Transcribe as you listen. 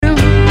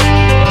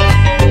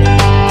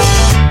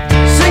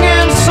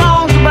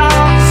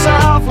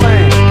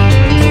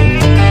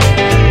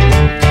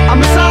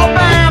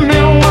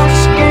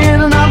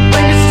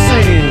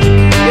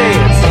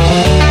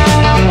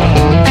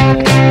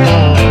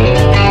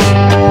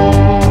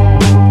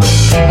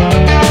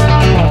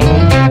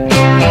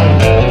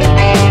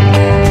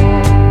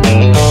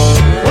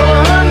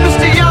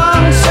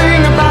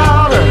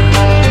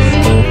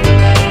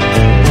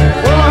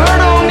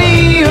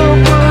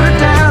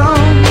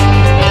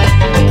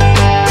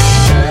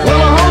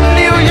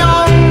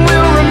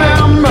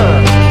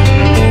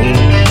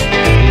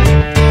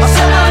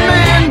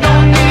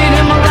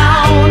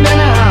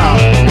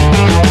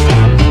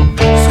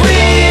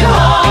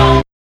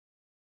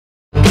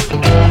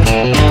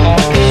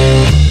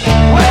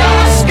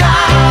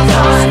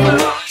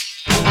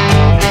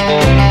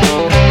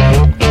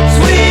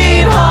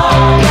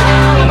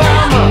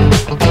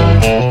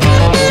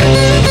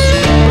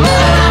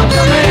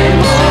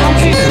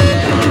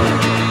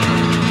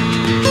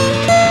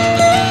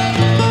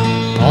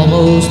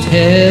almost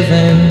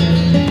heaven.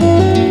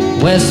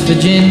 West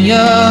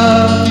Virginia,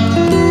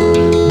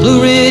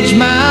 Blue Ridge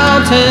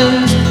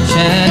Mountains,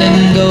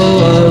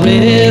 Shenandoah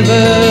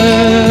River.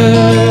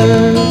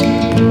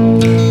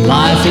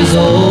 Life is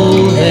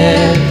old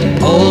there,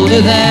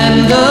 older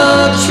than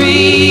the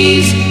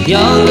trees,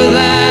 younger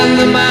than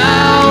the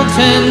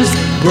mountains,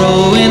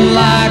 growing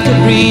like a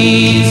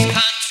breeze.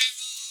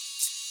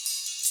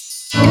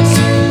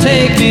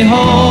 Take me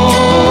home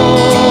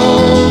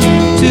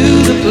to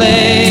the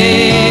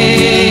place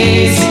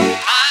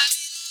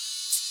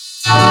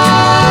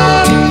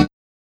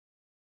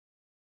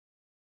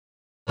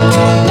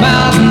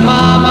Mountain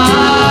Mama,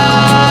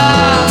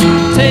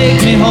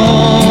 take me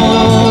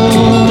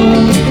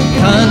home,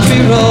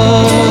 country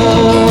road.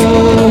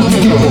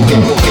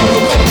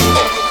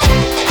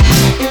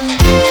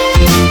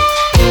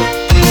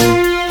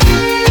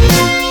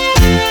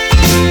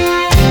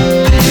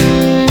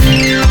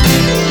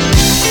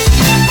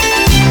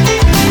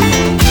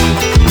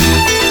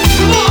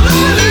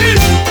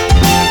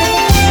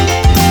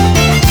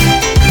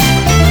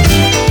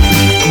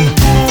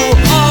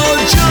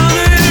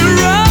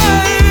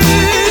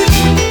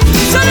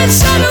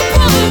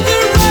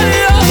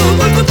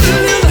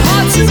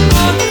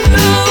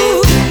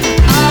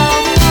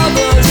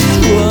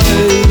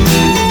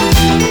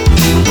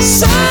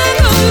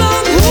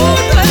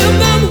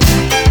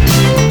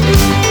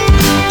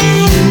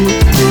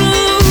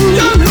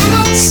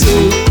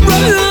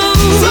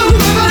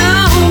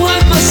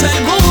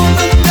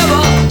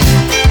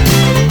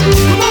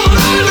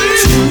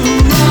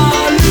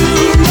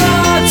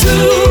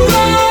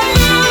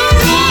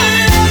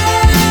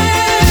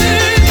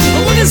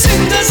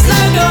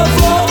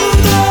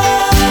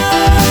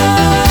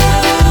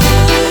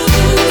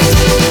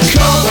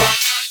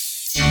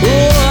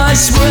 I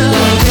swear,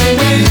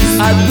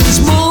 at this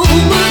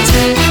moment,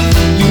 you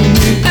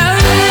mean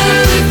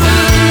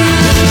everything.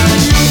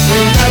 You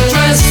ain't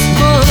address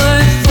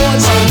my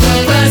thoughts on the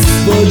best,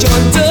 but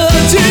you're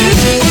dirty.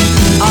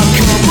 I'll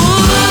come on.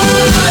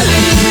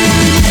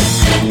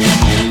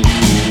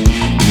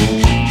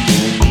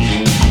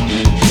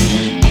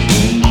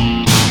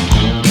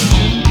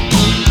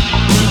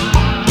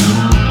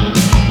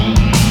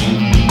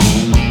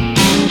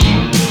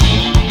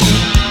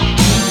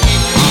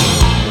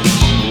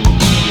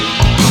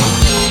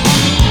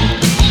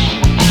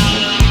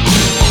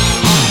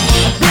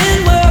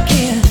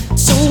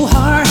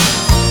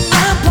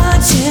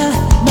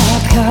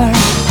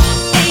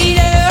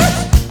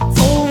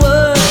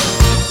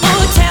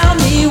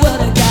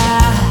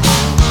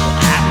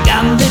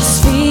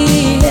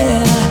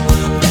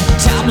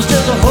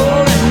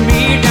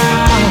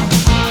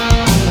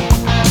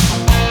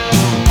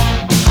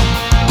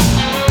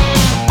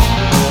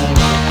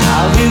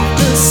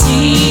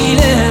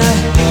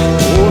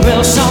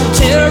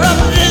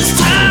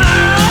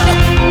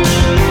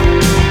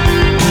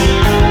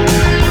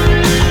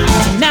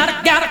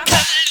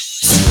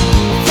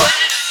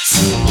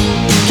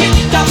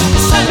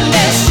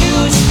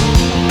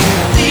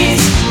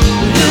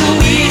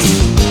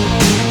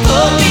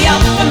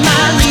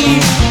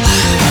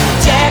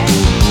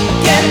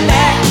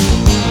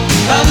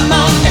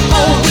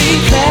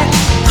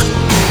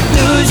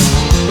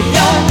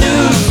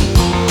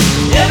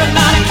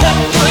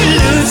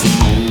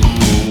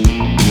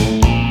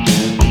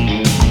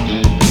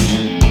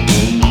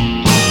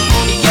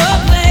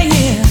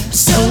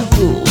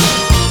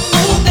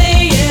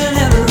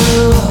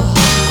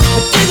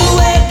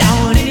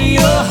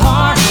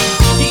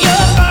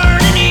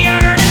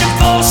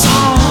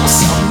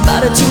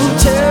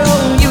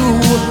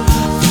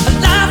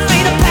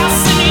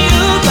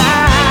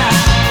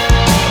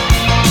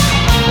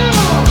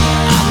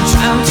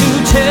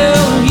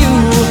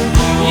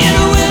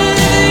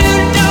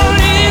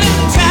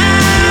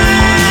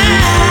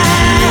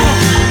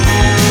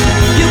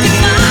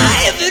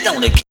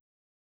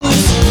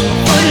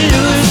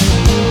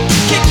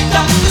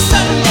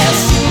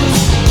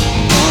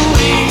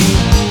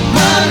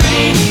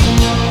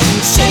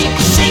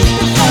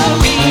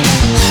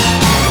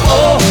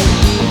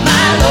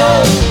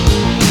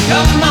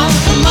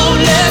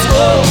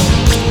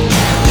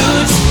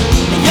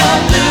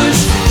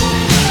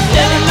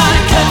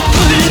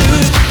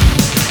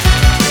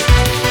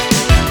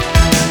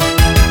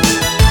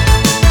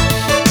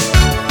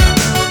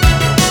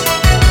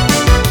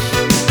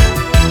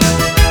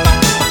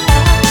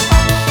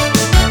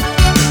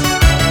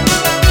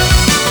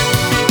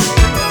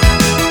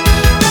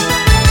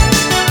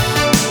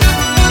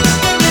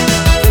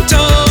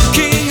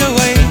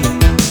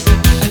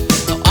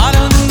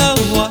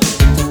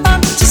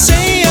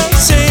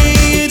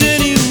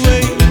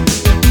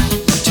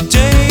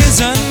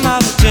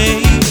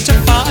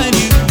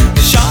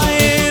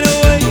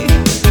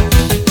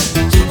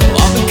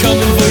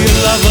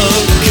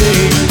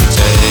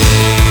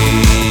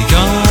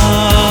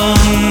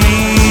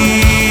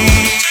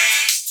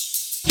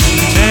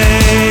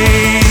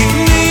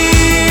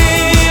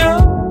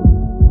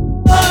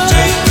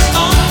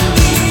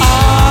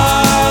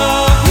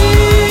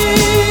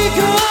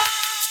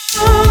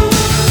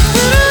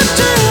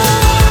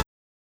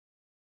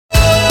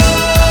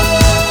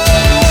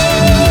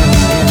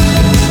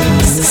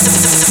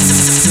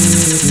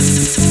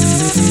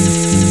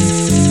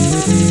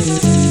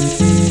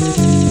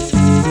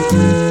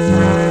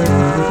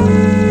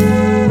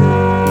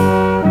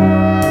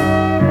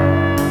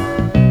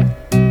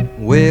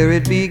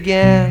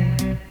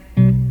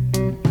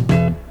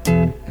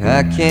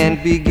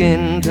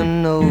 begin to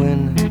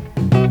knowing,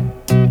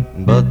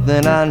 but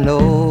then I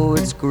know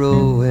it's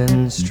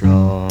growing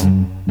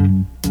strong.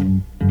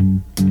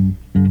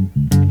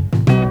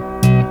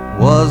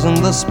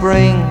 Wasn't the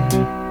spring,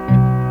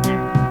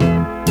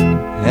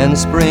 and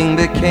spring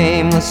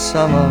became the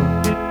summer.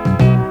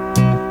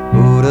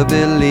 Who'd have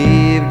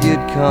believed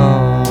you'd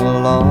come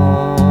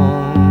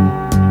along?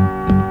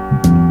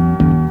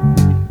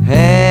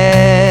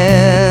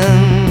 Hand,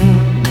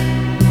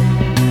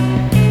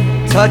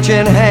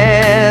 touching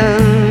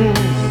hands,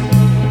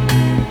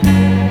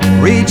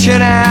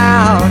 reaching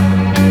out,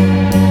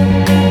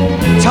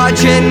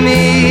 touching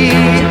me,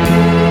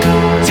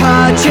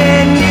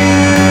 touching you.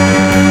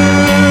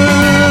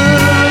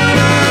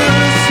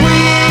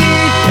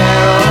 Sweet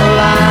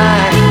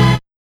Caroline,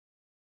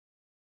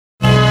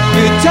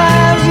 good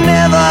times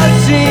never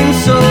seem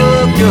so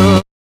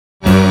good.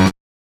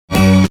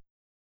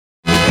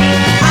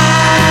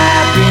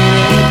 I've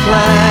been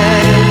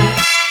inclined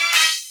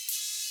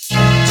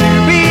to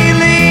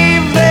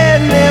believe there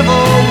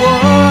never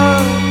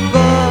was,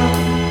 but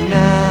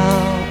now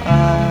I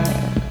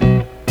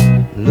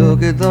look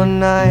at the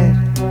night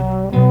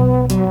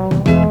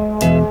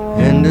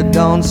and it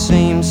don't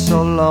seem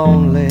so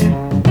lonely.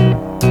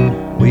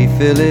 We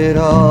fill it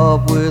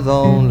up with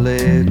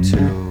only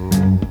two.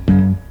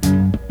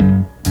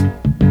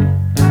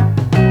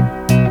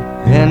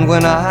 And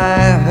when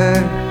I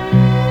hurt,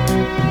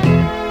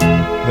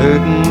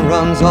 hurting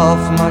runs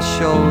off my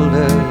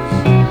shoulders.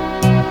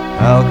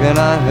 How can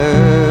I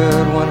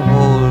hurt when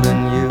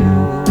holding you?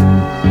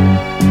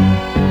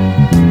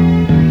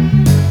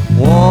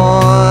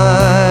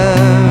 Warm,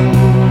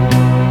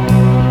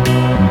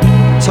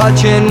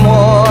 touching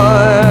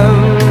warm,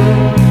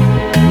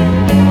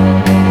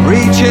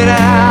 reaching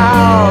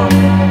out,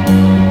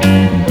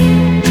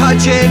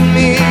 touching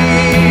me,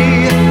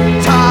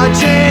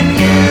 touching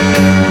you.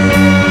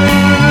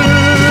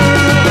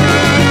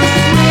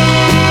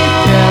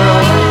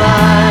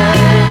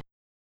 Caroline,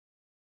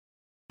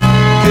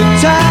 good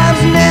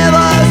times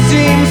never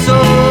seem so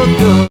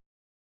good.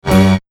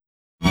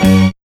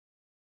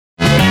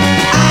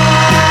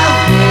 I've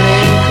been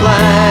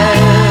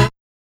inclined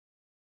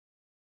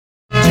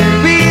to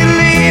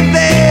believe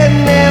there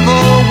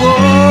never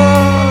was.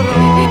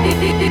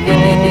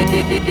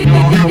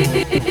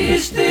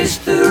 Is this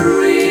the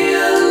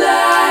real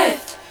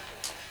life?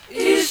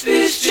 Is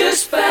this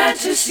just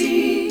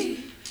fantasy?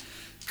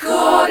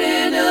 Caught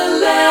in a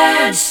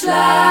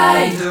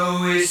landslide,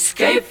 no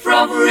escape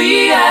from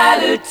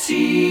reality.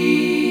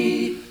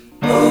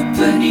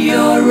 Open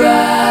your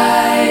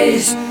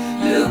eyes,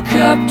 look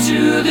up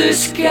to the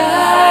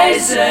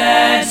skies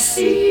and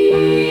see.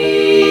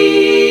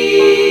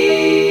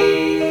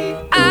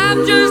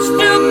 I'm just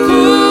a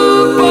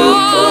poor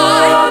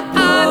boy,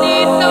 I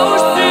need no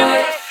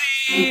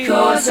sympathy,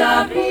 'cause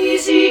I'm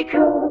easy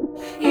come,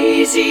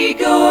 easy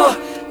go,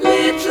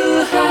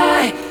 little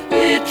high,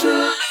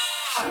 little low.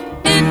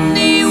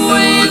 Any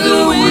way the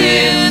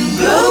wind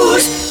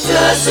blows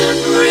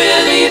doesn't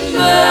really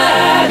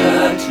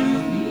matter to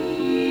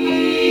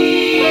me.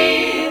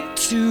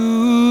 To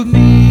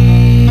me.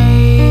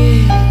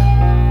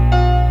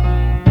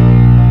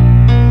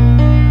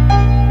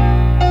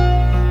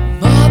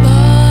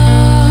 Mama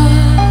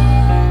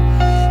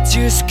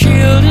just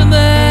killed a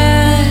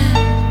man,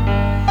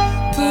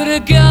 put a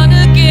gun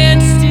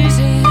against his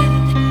head,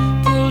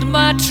 pulled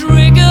my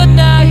trigger,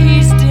 now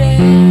he's dead.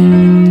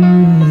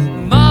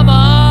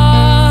 Mama,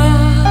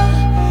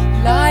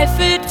 life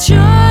had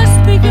just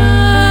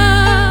begun.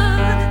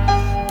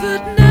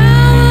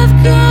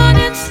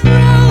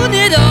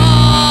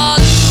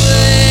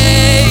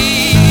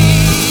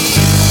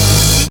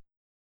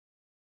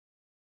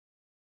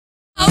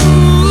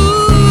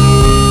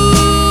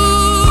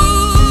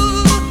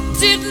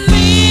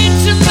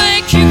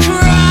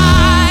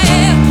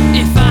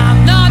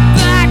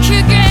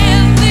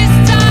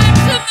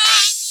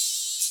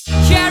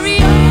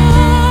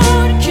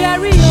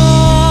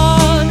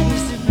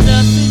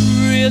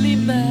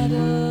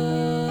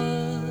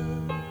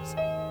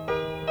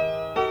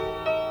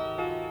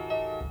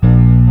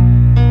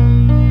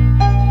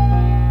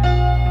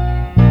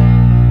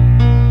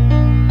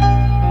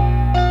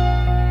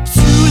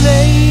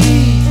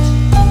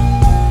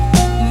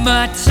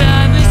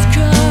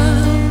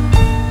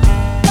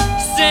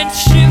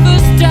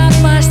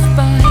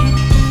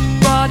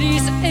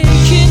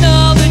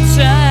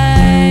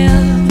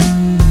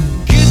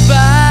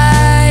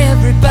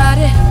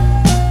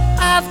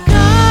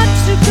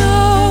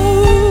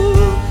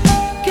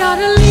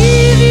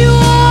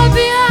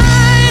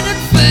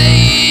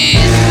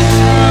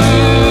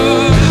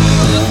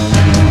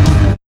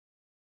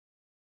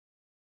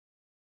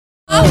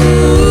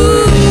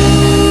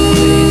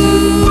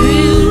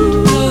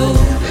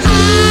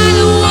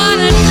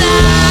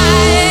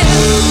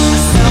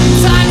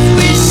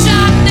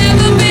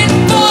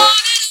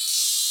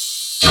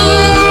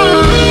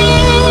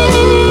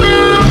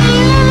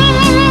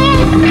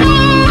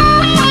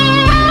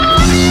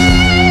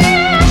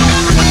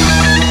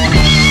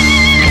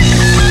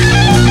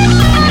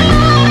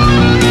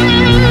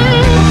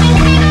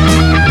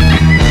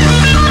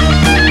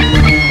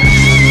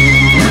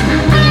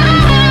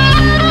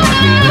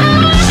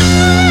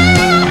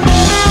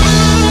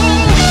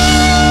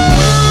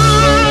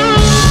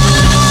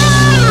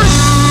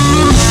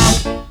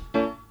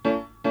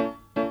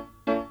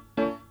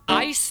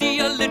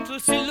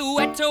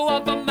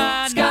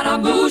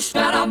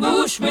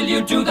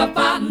 you do the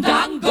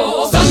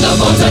fandango.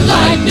 Thunderbolts and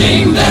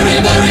lightning,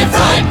 very, very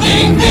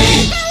frightening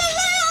me.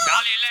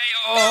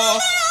 Galileo,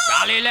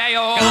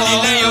 Galileo,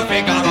 Galileo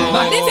Figaro.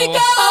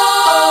 Magnifico!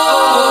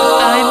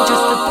 I'm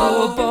just a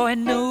poor boy,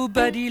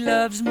 nobody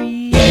loves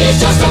me. He's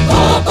just a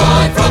poor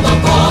boy from a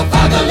poor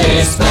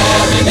family,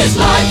 sparing his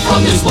life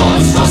from this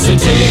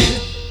monstrosity.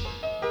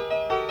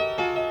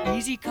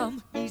 Easy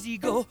come, easy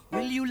go,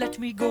 will you let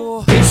me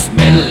go?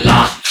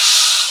 Bismillah,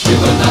 we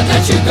will not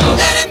let you go.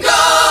 Let him go!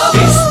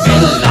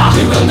 Bismillah,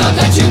 we will not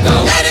let you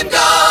go. Let him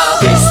go!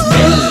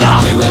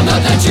 Bismillah, we will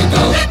not let you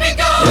go. Let me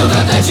go! We'll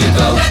not let you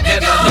go. Let me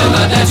go! We'll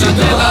not let you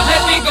go.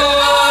 Let me go!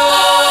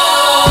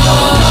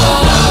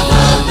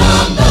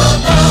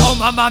 Oh,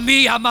 mamma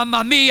mia,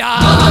 mamma mia.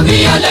 Mamma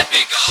mia, let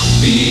me go.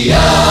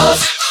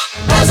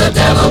 Beelzebub has a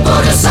devil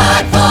put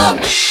aside for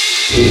me.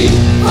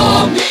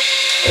 For me.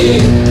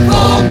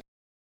 For me.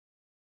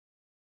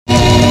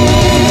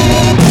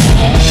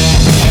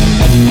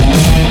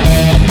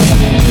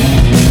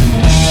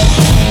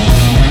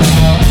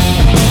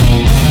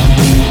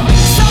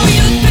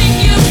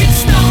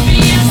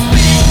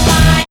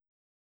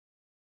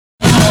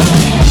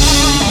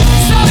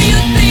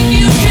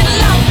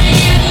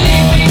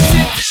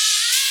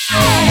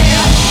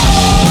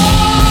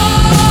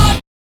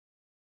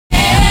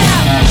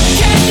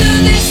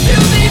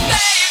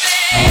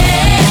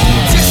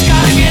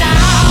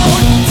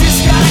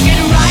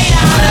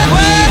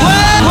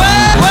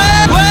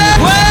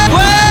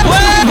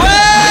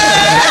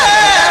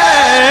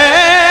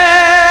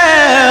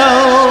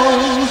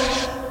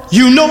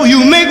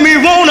 You make me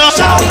wanna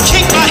shout,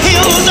 kick my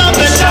heels up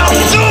and shout,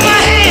 throw my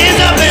hands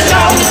up and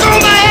shout, throw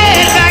my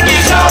head back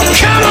and shout.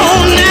 Come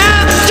on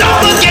now, don't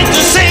forget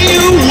to say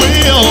you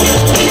will.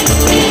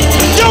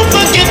 Don't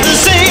forget to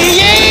say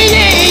yeah,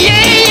 yeah,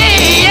 yeah,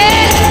 yeah,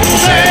 yeah.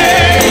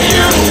 Say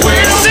you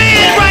will. Say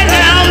it right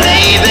now,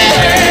 baby.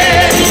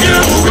 Say you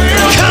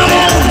will. Come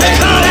on,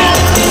 come on.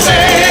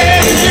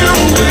 Say you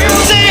will.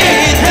 Say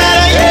it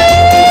better, yeah.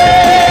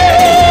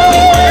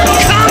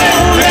 Come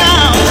on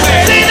now.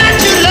 Say that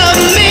you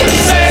love me.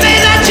 Say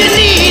that you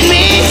need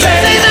me.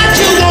 Say that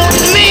you want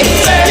me.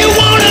 You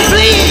wanna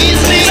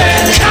please me.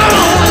 Come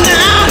on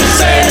now.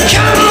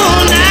 Come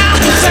on now.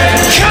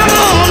 Come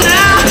on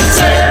now.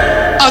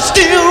 I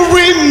still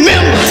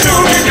remember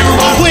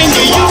when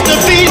you used to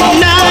be 9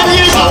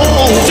 years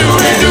old.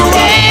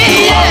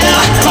 Yeah,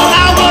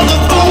 I was a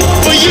fool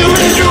for you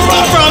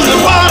from the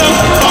bottom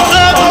of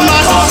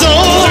my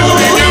soul.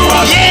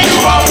 Yeah,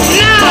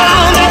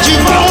 now that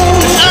you've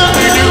grown up,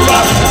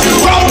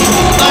 grown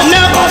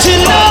enough to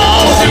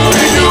know.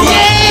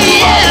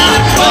 Yeah,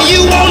 you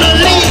wanna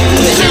leave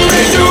me.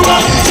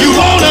 You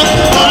wanna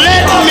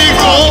let me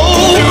go.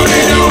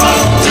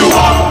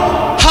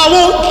 I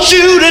want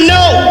you to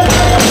know.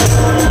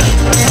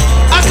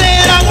 I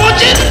said I want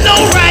you to know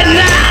right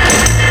now.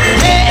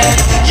 Hey,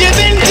 you've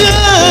been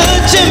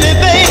good to me,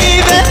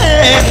 baby.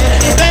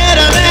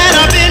 Better than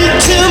I've been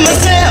to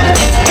myself.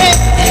 Hey,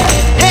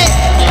 hey,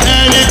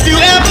 and if you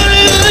ever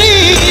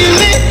leave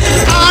me,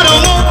 I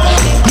don't want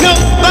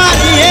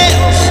nobody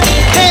else.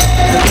 Hey,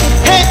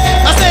 hey,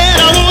 I said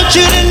I want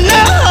you to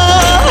know.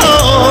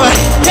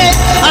 Hey,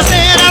 I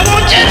said I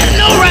want you to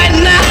know right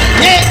now.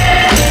 Yeah,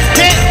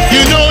 yeah,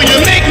 you know you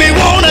make me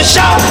wanna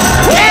shout.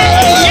 Hey,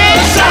 yeah,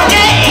 shout,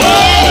 yeah,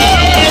 yeah.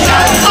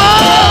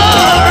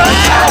 All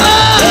right.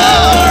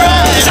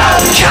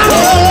 Come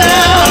on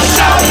now,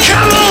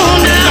 come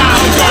on now.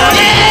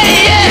 Yeah,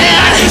 yeah,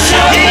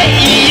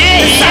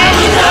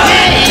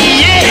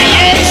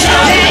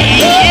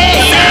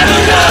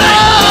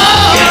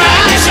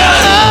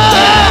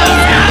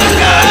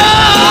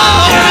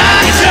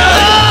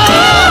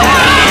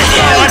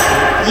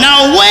 now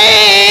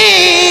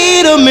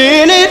wait a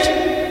minute.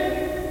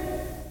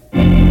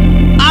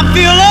 I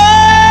feel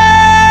alright.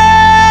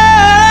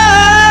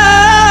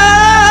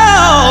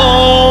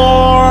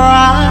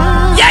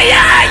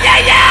 Yeah.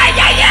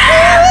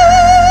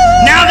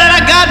 Now that I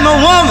got my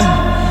woman,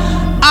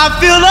 I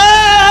feel alright.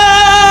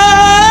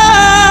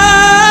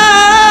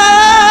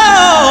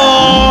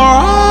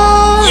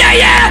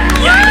 Yeah.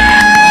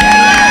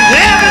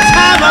 Every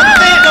time I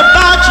think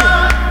about you,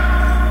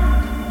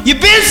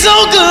 you've been so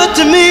good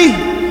to me.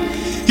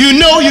 You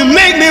know you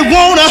make me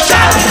wanna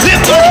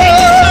lift my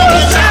hands up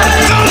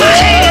and throw my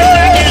hands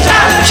back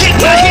and kick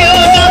my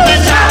heels up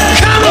and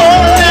come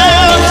on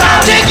now,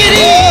 take it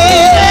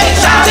easy,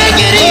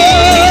 take it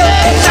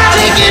easy,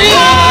 take it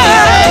easy.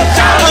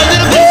 A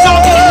little bit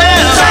softer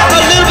now, a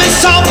little bit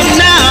softer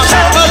now,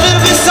 a little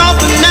bit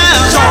softer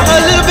now,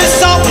 a little bit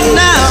softer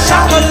now,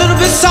 a little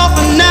bit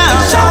softer now,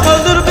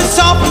 a little bit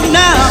softer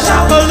now,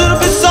 a little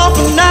bit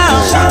softer now,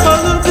 a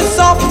little bit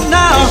softer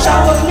now, a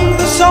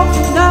little bit softer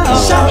now,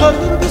 a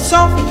little bit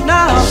softer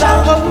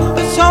now, a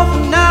little bit softer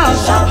now,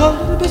 a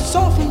little bit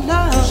softer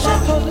now, a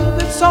little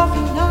bit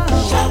softer now,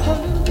 a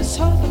little bit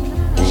softer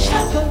now,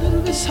 a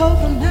little bit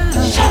softer now,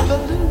 a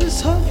little bit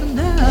softer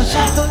now, a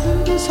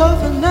little bit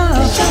softer now,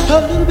 a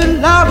little bit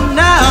louder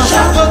now,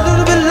 a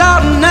little bit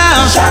louder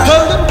now, a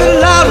little bit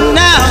louder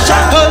now,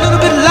 a little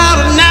bit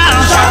louder now,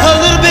 a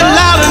little bit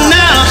louder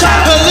now,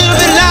 a little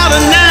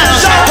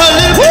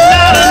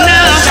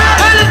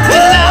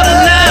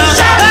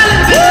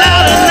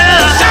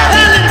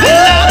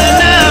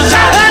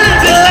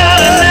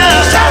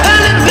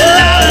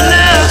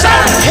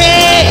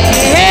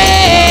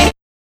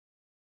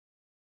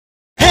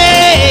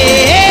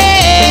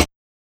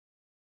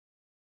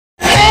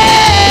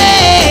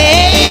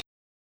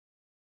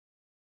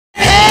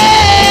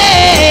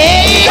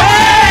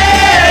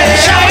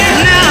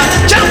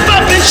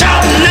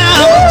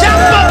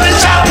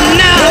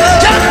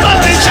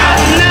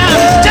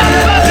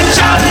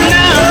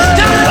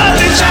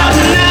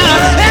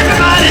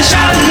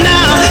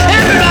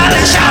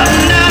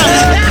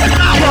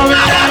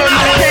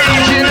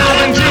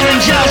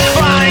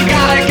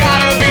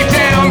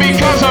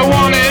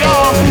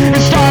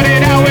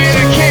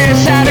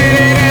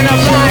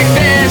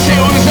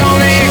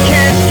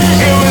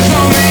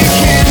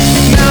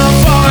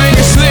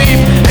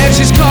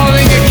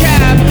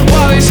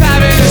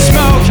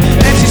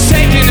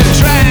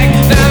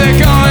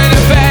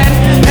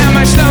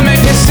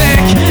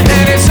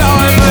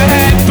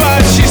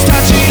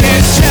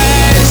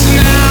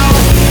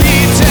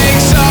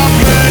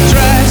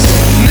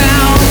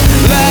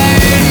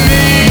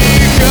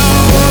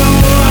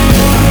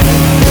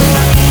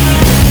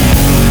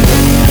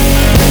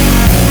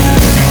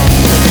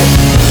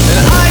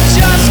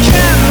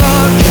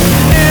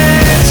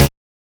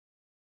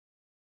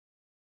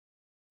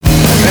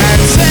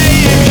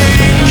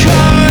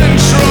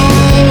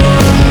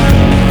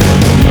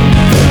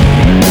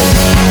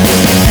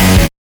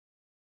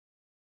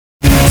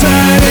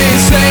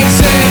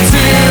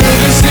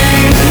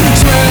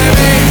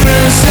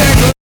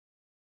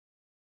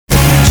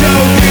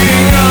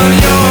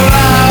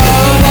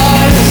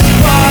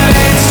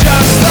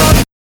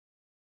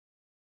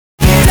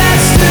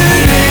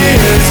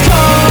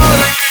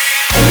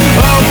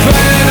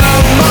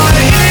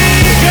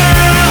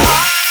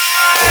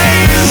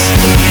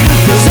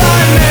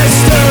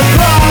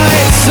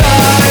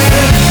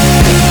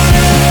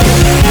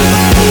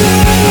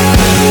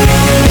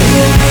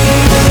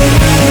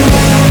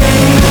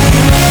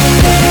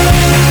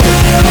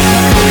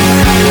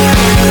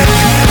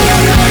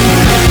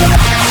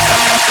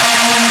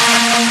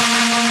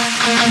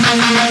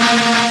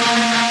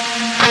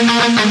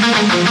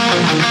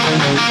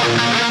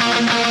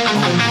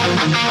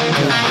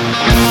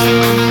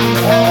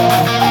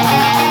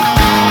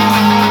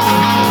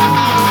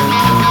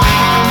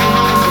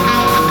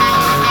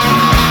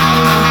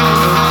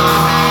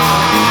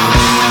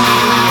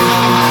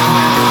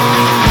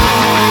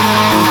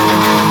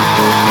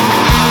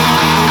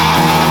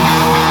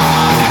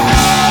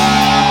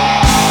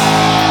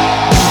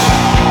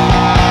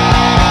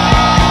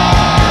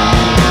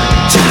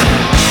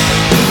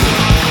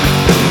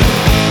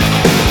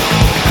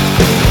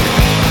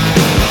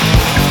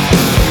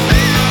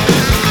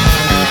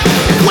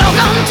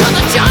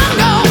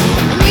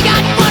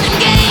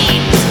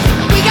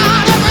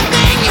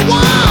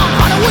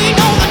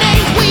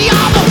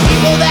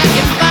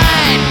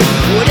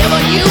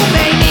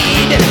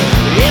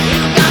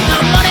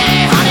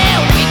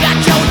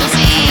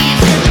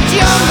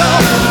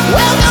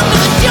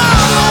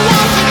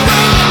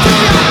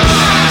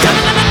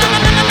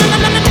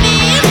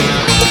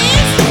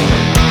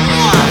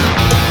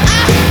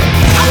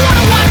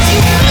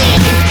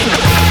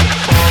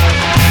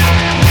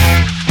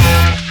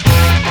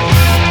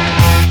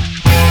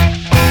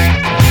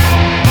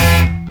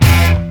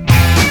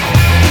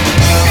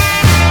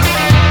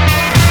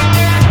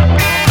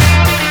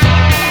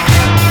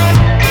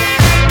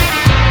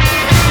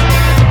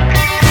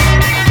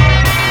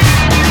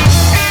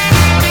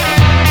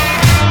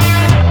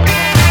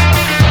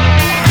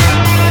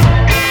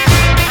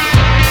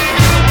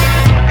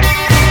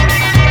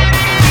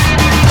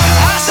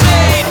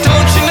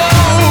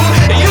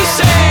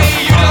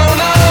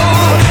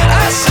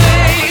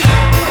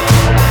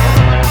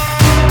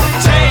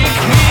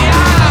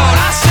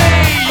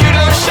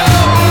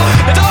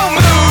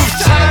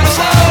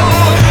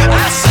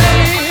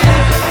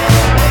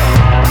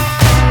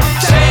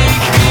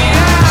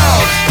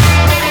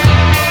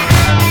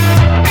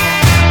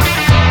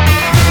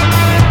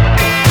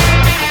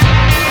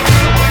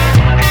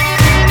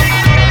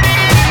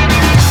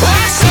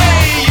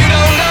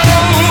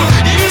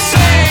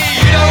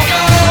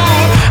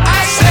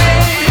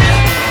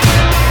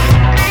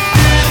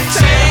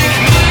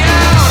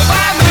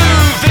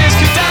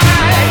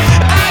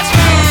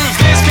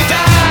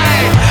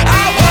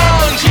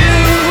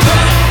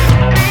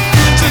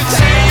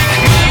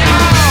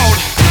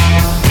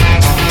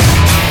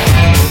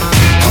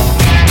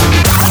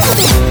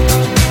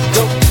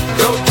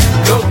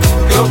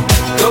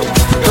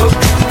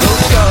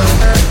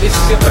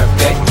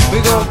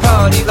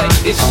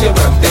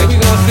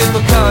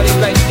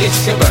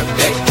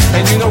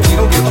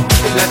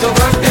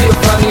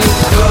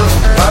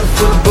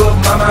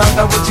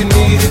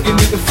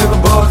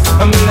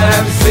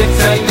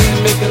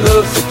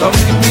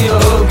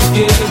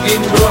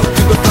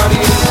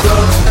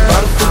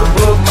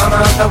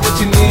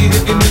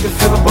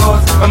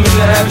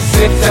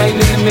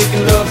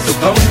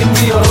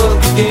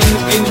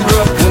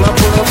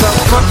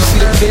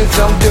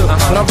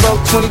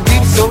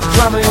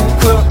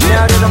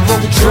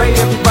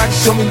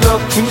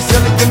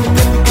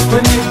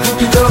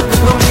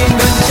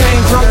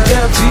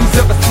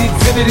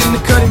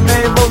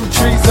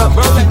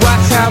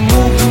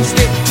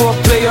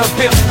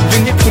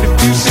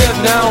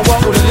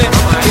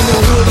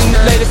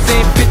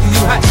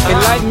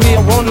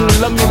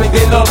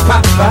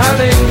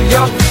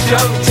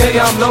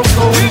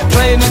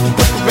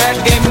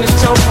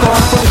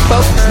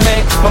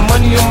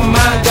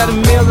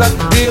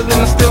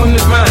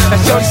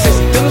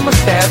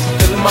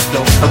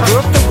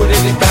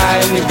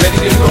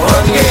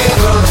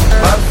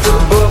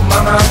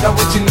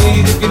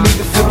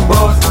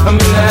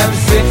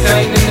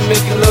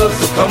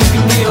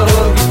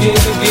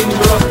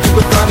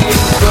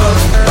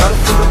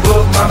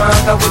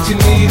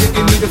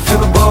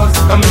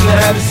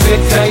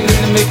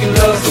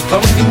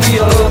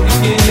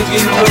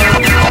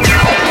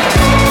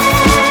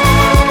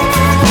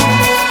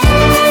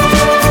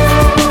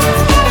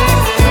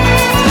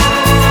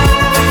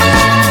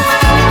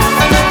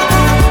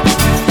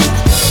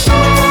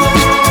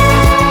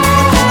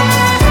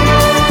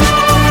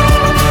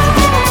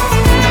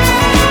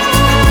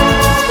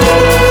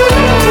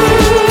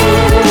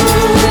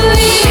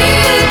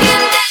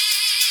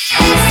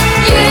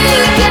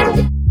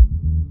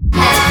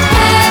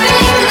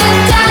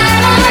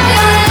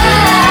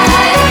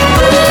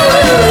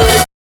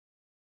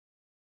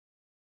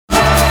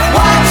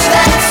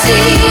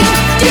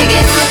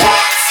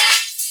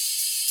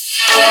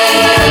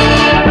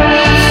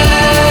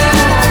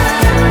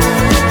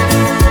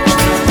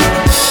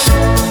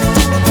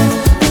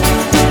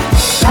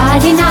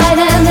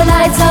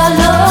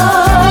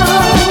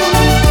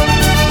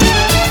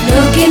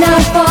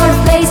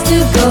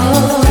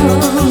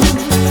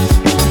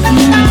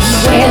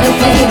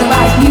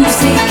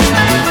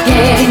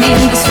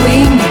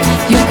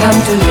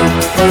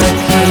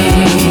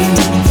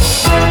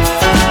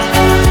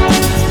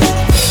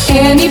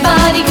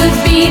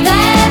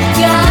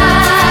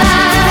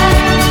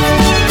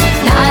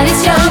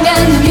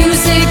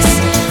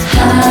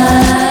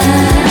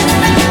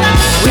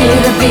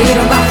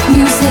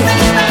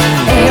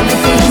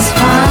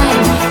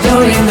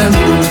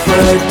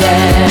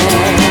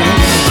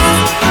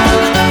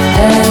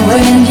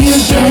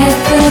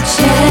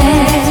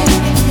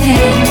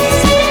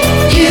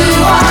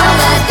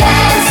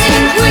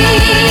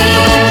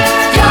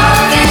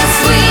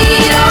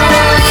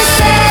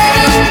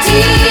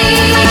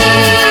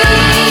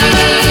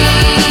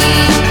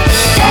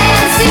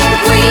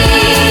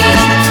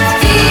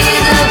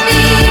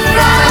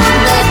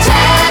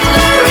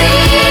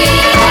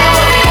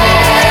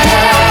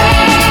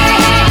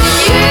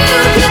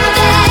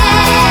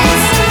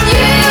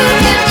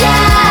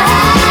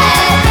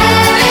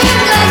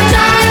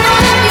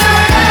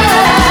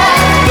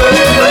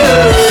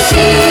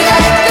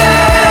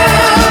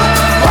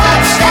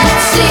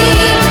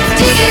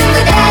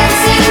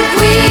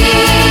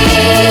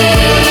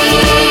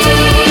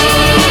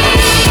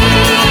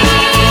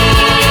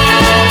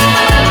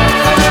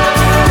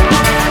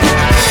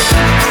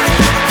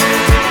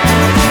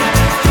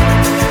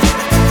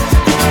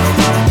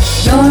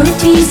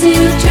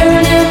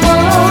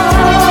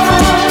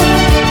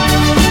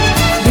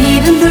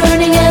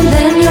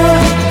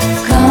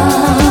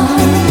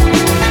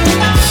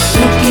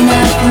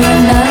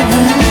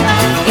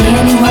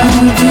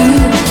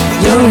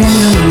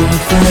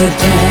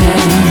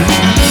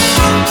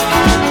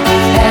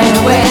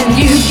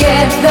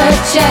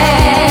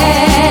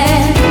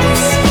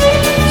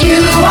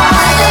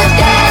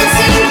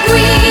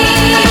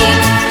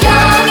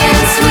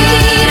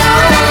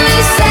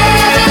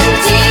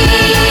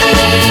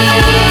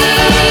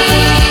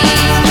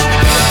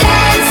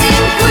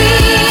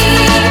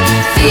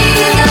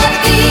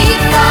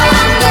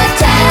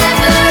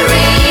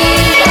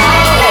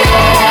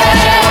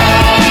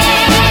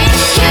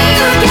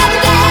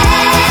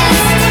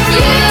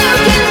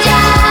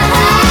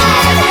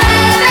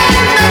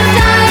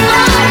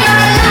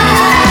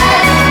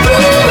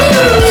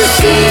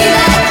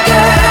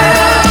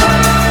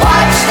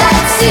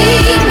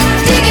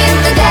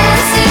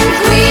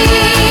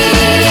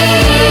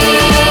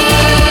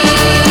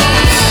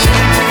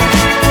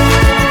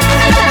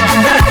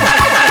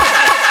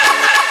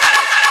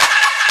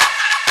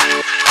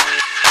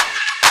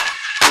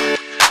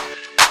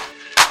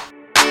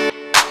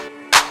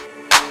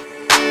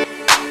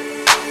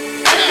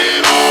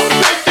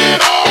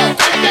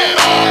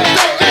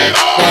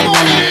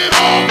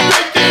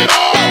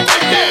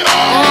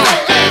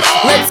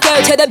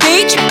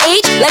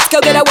beach, let's go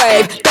get a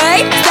wave.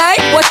 They say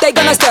what they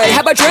gonna say.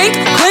 Have a drink,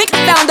 clink,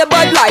 found a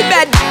Bud Light.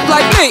 Bad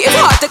like me, it's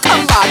hard to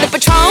come by. The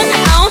Patron,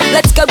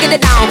 let's go get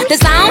it down. The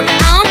sound,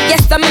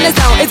 yes I'm in the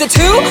zone. Is it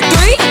 2,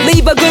 3?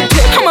 Leave a good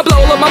tip. I'ma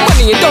blow all of my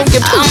money and don't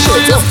give two shits. I'm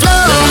on the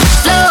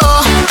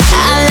floor,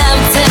 I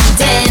love to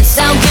dance.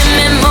 So give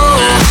me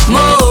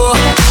more,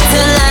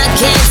 till I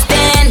can't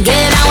stand.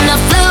 Get on the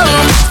floor,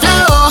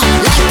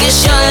 like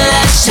it's your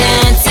last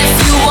chance. If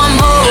you want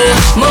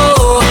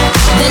more,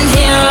 then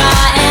here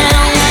I am.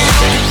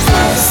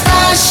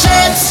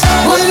 Starships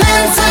were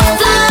meant to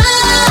fly.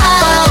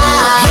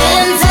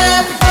 Hands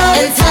up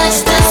and touch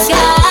the sky.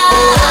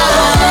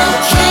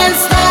 Can't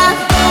stop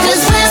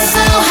 'cause we're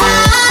so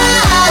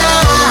high.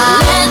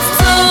 Let's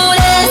do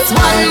this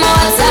one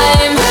more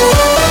time.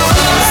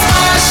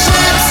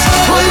 Starships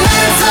were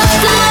meant to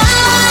fly.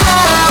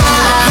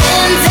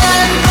 Hands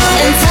up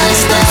and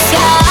touch the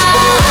sky.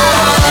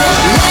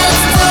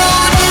 Let's do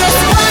this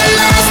one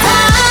last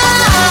time.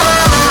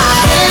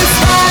 Can't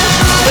stop.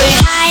 We're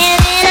higher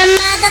than a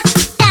mother.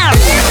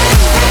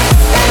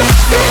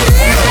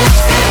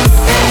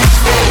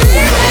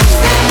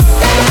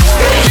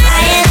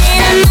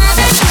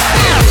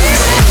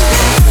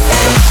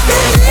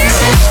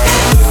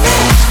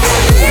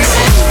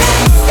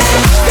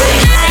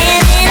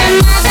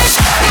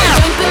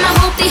 Jumping my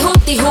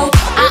hoopty-hoop,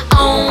 I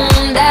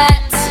own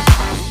that.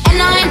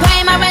 And I ain't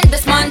paying my rent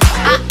this month,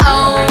 I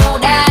owe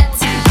that.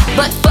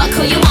 But fuck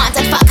who you want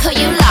and fuck who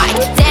you like.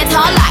 Dance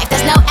all life,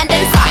 there's no end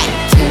in sight.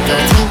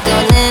 Twinkle,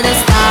 twinkle, little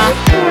star.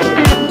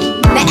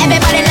 Now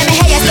everybody let me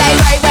hear you say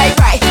right.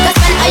 Go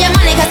spend all your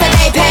money 'cause the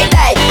day paid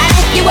late. And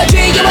if you a G,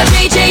 my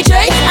name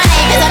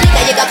is a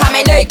nigga, you can call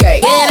me Nicky.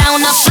 Get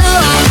on the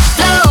floor,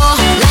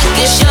 like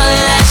it's your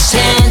last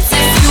chance.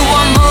 If you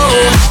want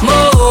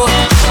more,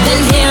 then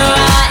here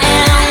I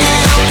am.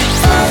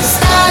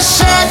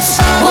 Starships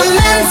were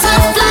meant to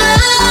fly.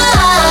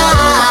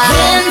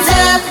 Hands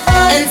up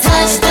and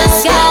touch the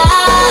sky.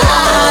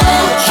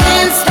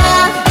 Can't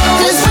stop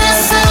 'cause we're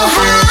so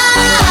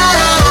high.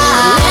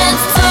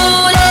 Let's do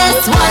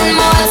this one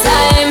more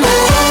time.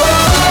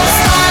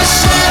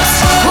 Starships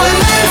were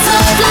meant to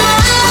fly.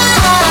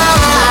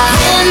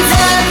 Hands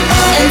up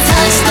and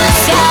touch the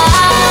sky.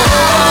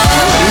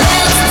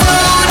 Let's do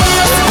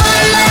this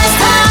one last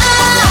time.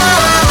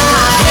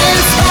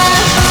 Can't stop.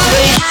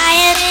 We're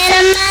higher than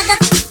a mother.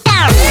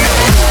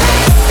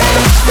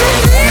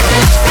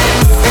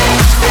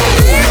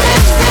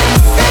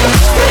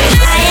 We're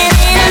higher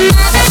than a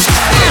mother.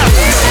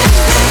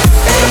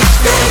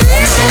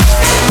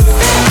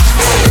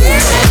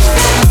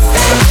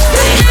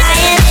 We're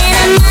higher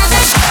than a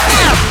mother.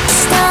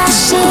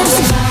 Starships.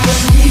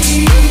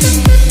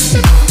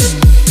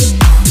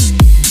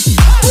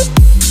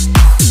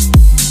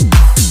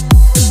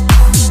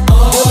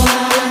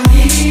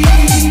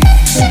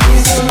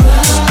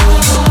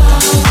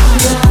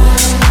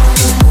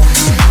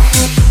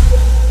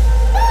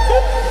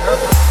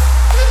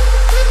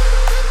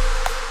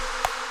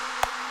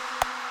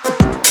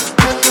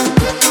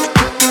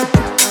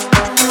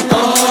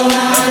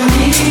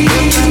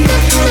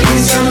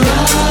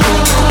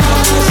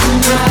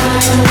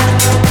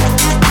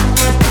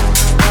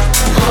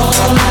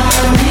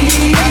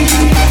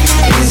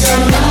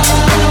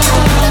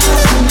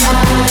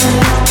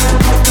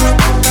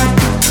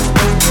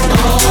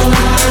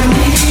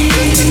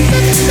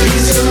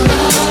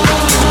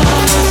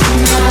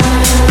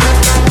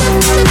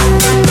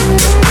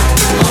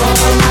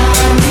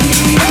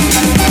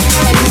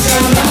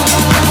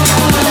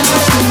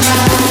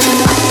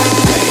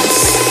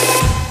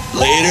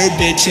 Later,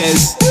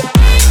 bitches.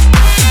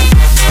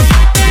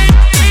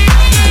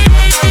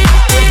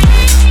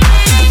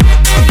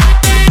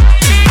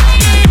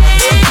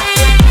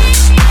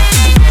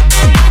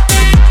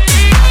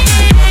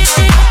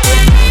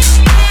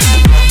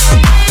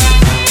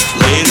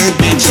 Later,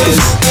 bitches.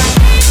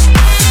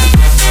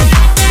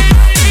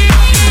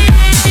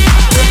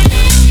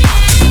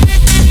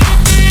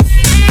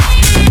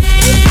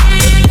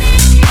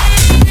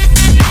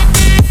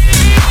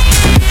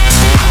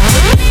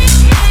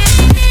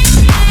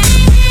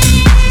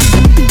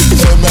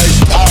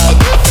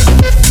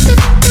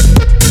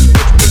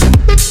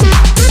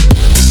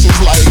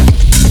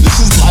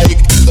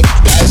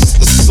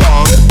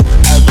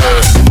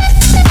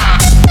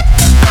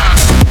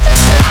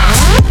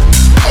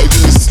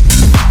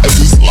 I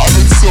just love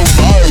it so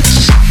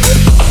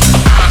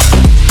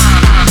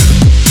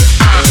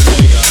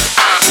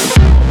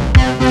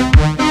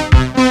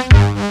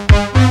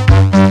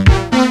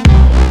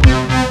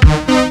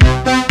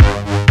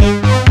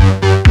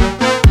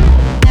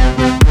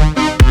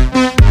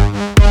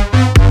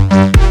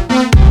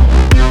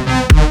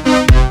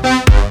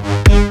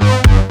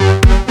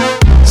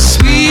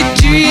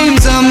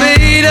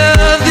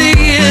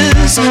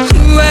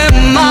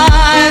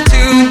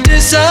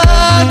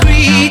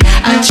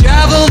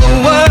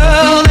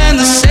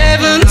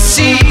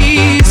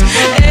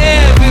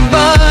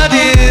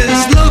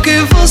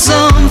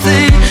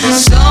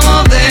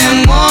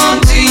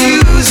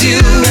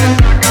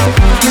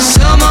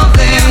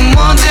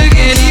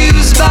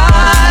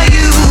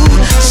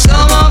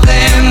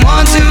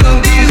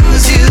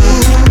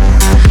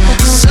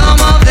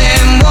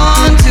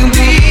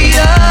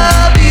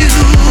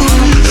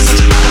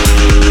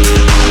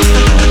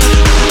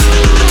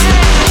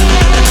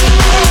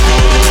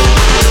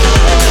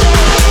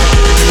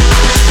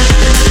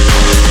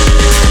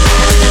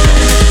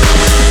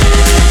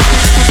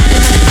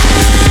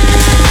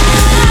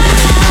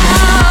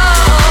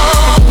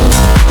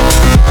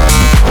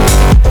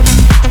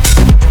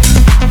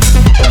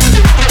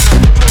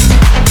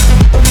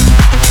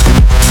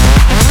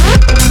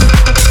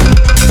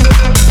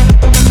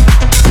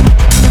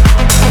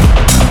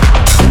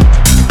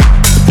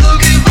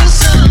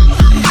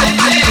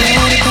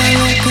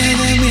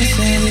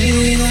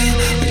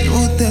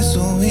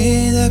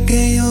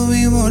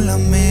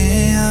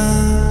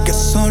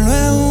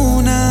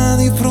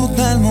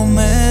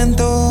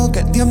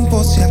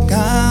tiempo se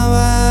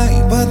acaba y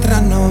para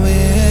atrás no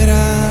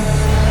verás.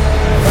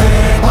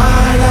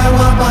 Vaya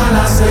agua para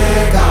la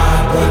seca,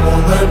 todo el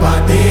mundo en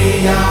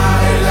patilla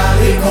en la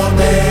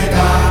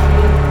discoteca.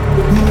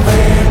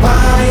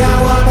 Vaya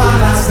agua para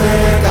la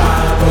seca,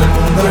 todo el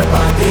mundo en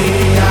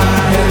patilla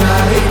en la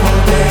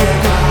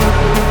discoteca.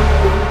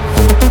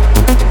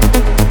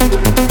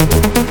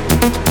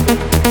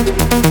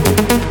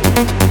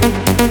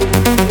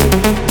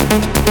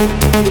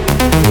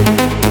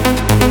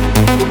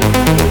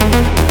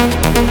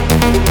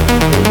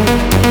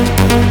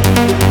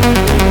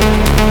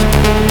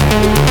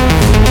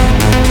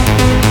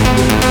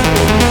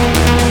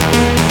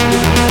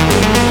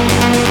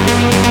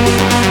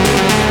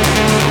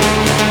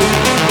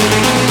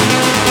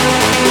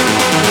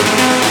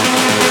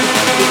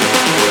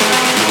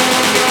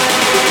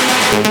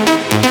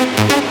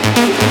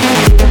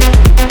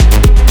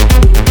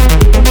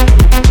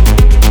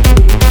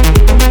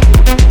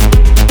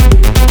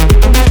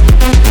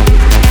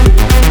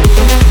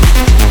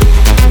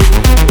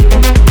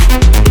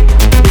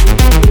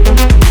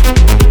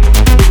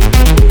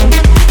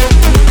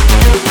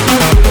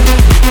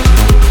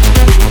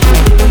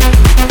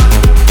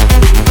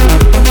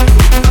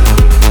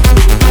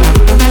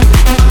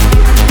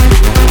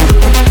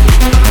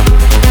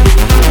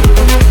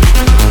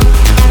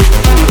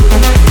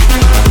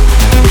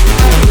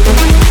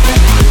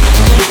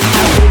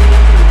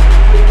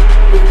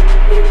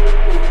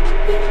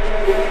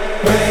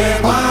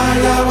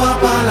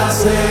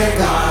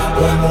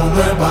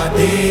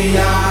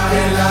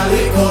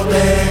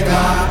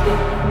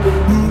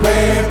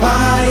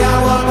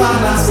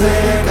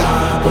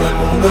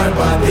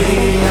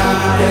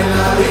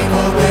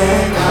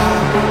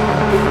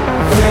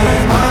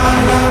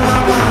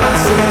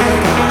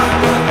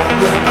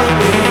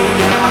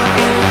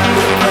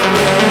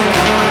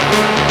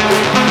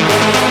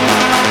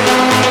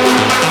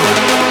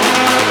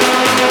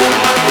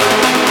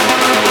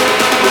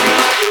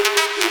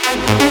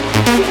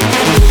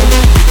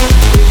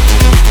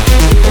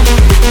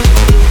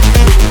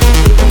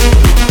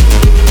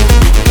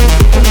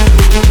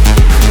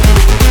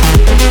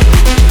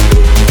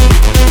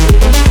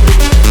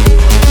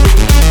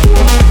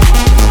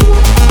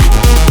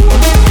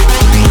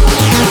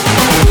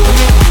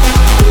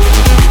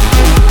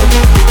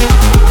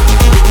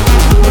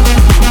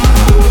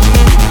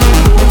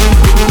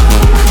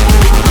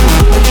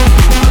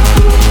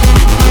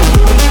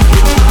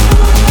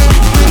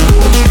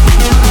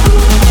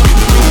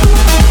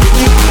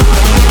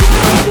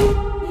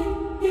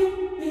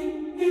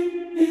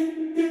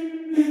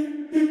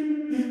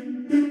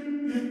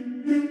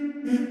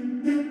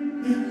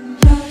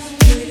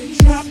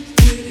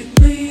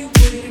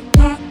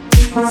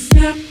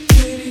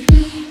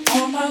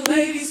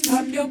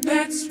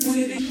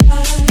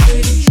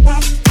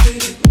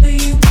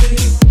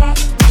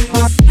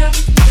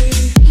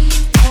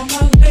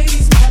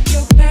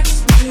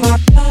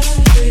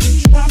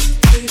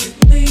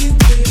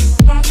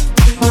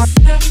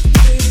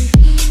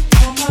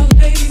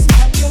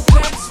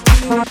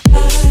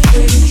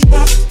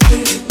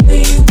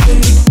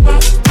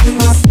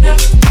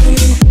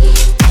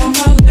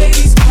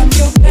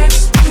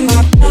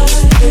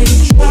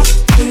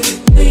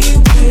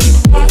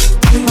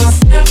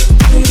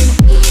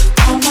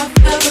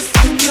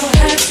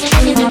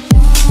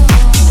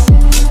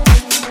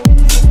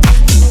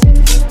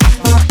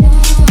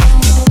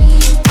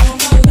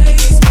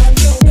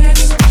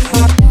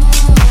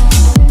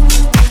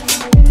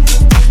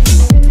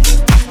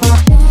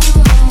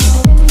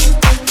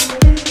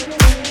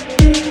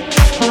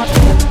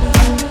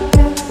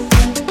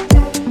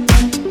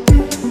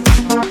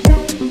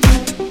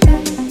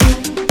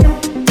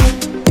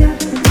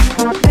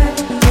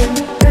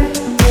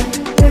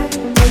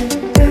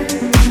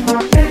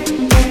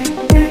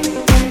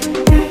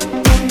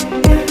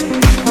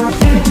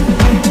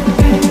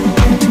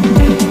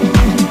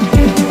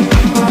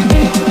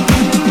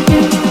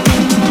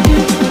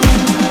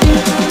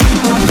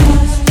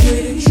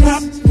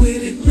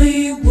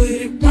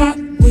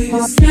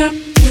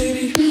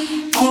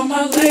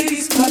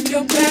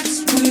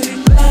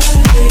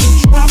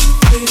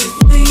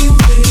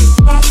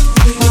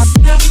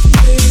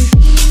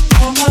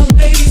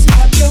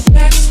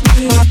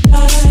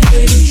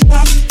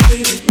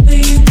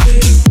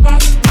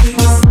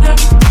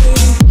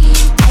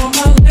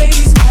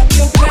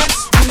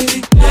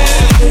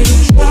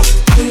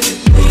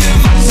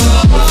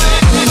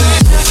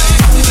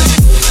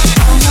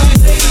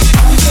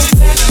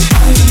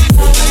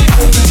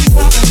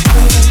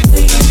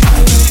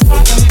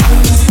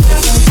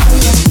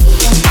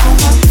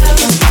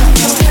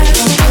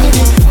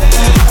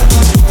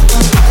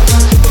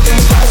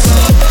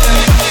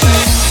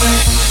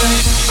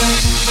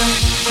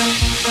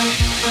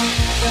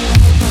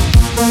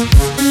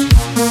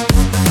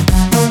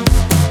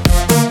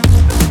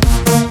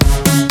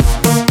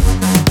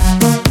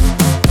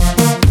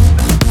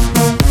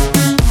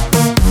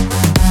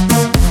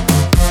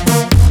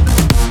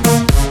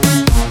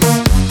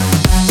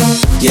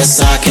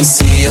 Yes, I can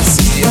see it.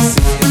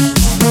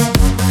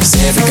 'Cause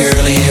every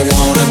girl here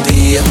wanna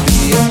be a.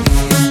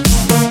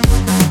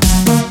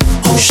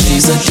 Oh,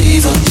 she's a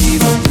diva.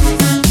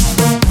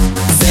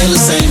 Feel the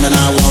same and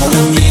I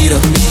wanna meet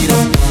her.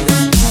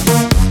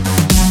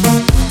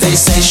 They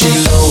say she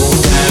low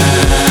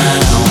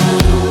down.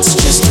 It's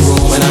just a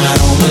room and I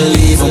don't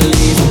believe her.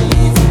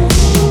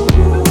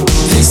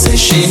 They say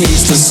she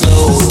needs to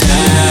slow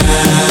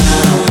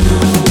down.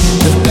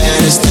 The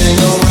baddest thing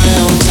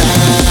around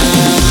town.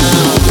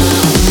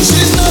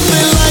 She's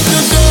nothing like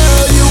a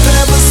girl you've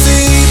ever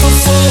seen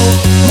before.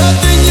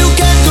 Nothing you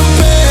can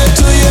compare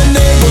to your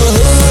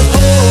neighborhood.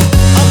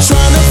 I'm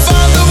trying to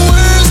find the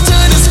words to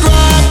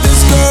describe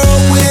this girl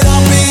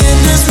without being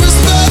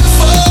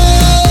disrespectful.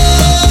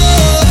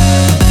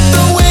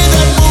 The way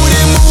that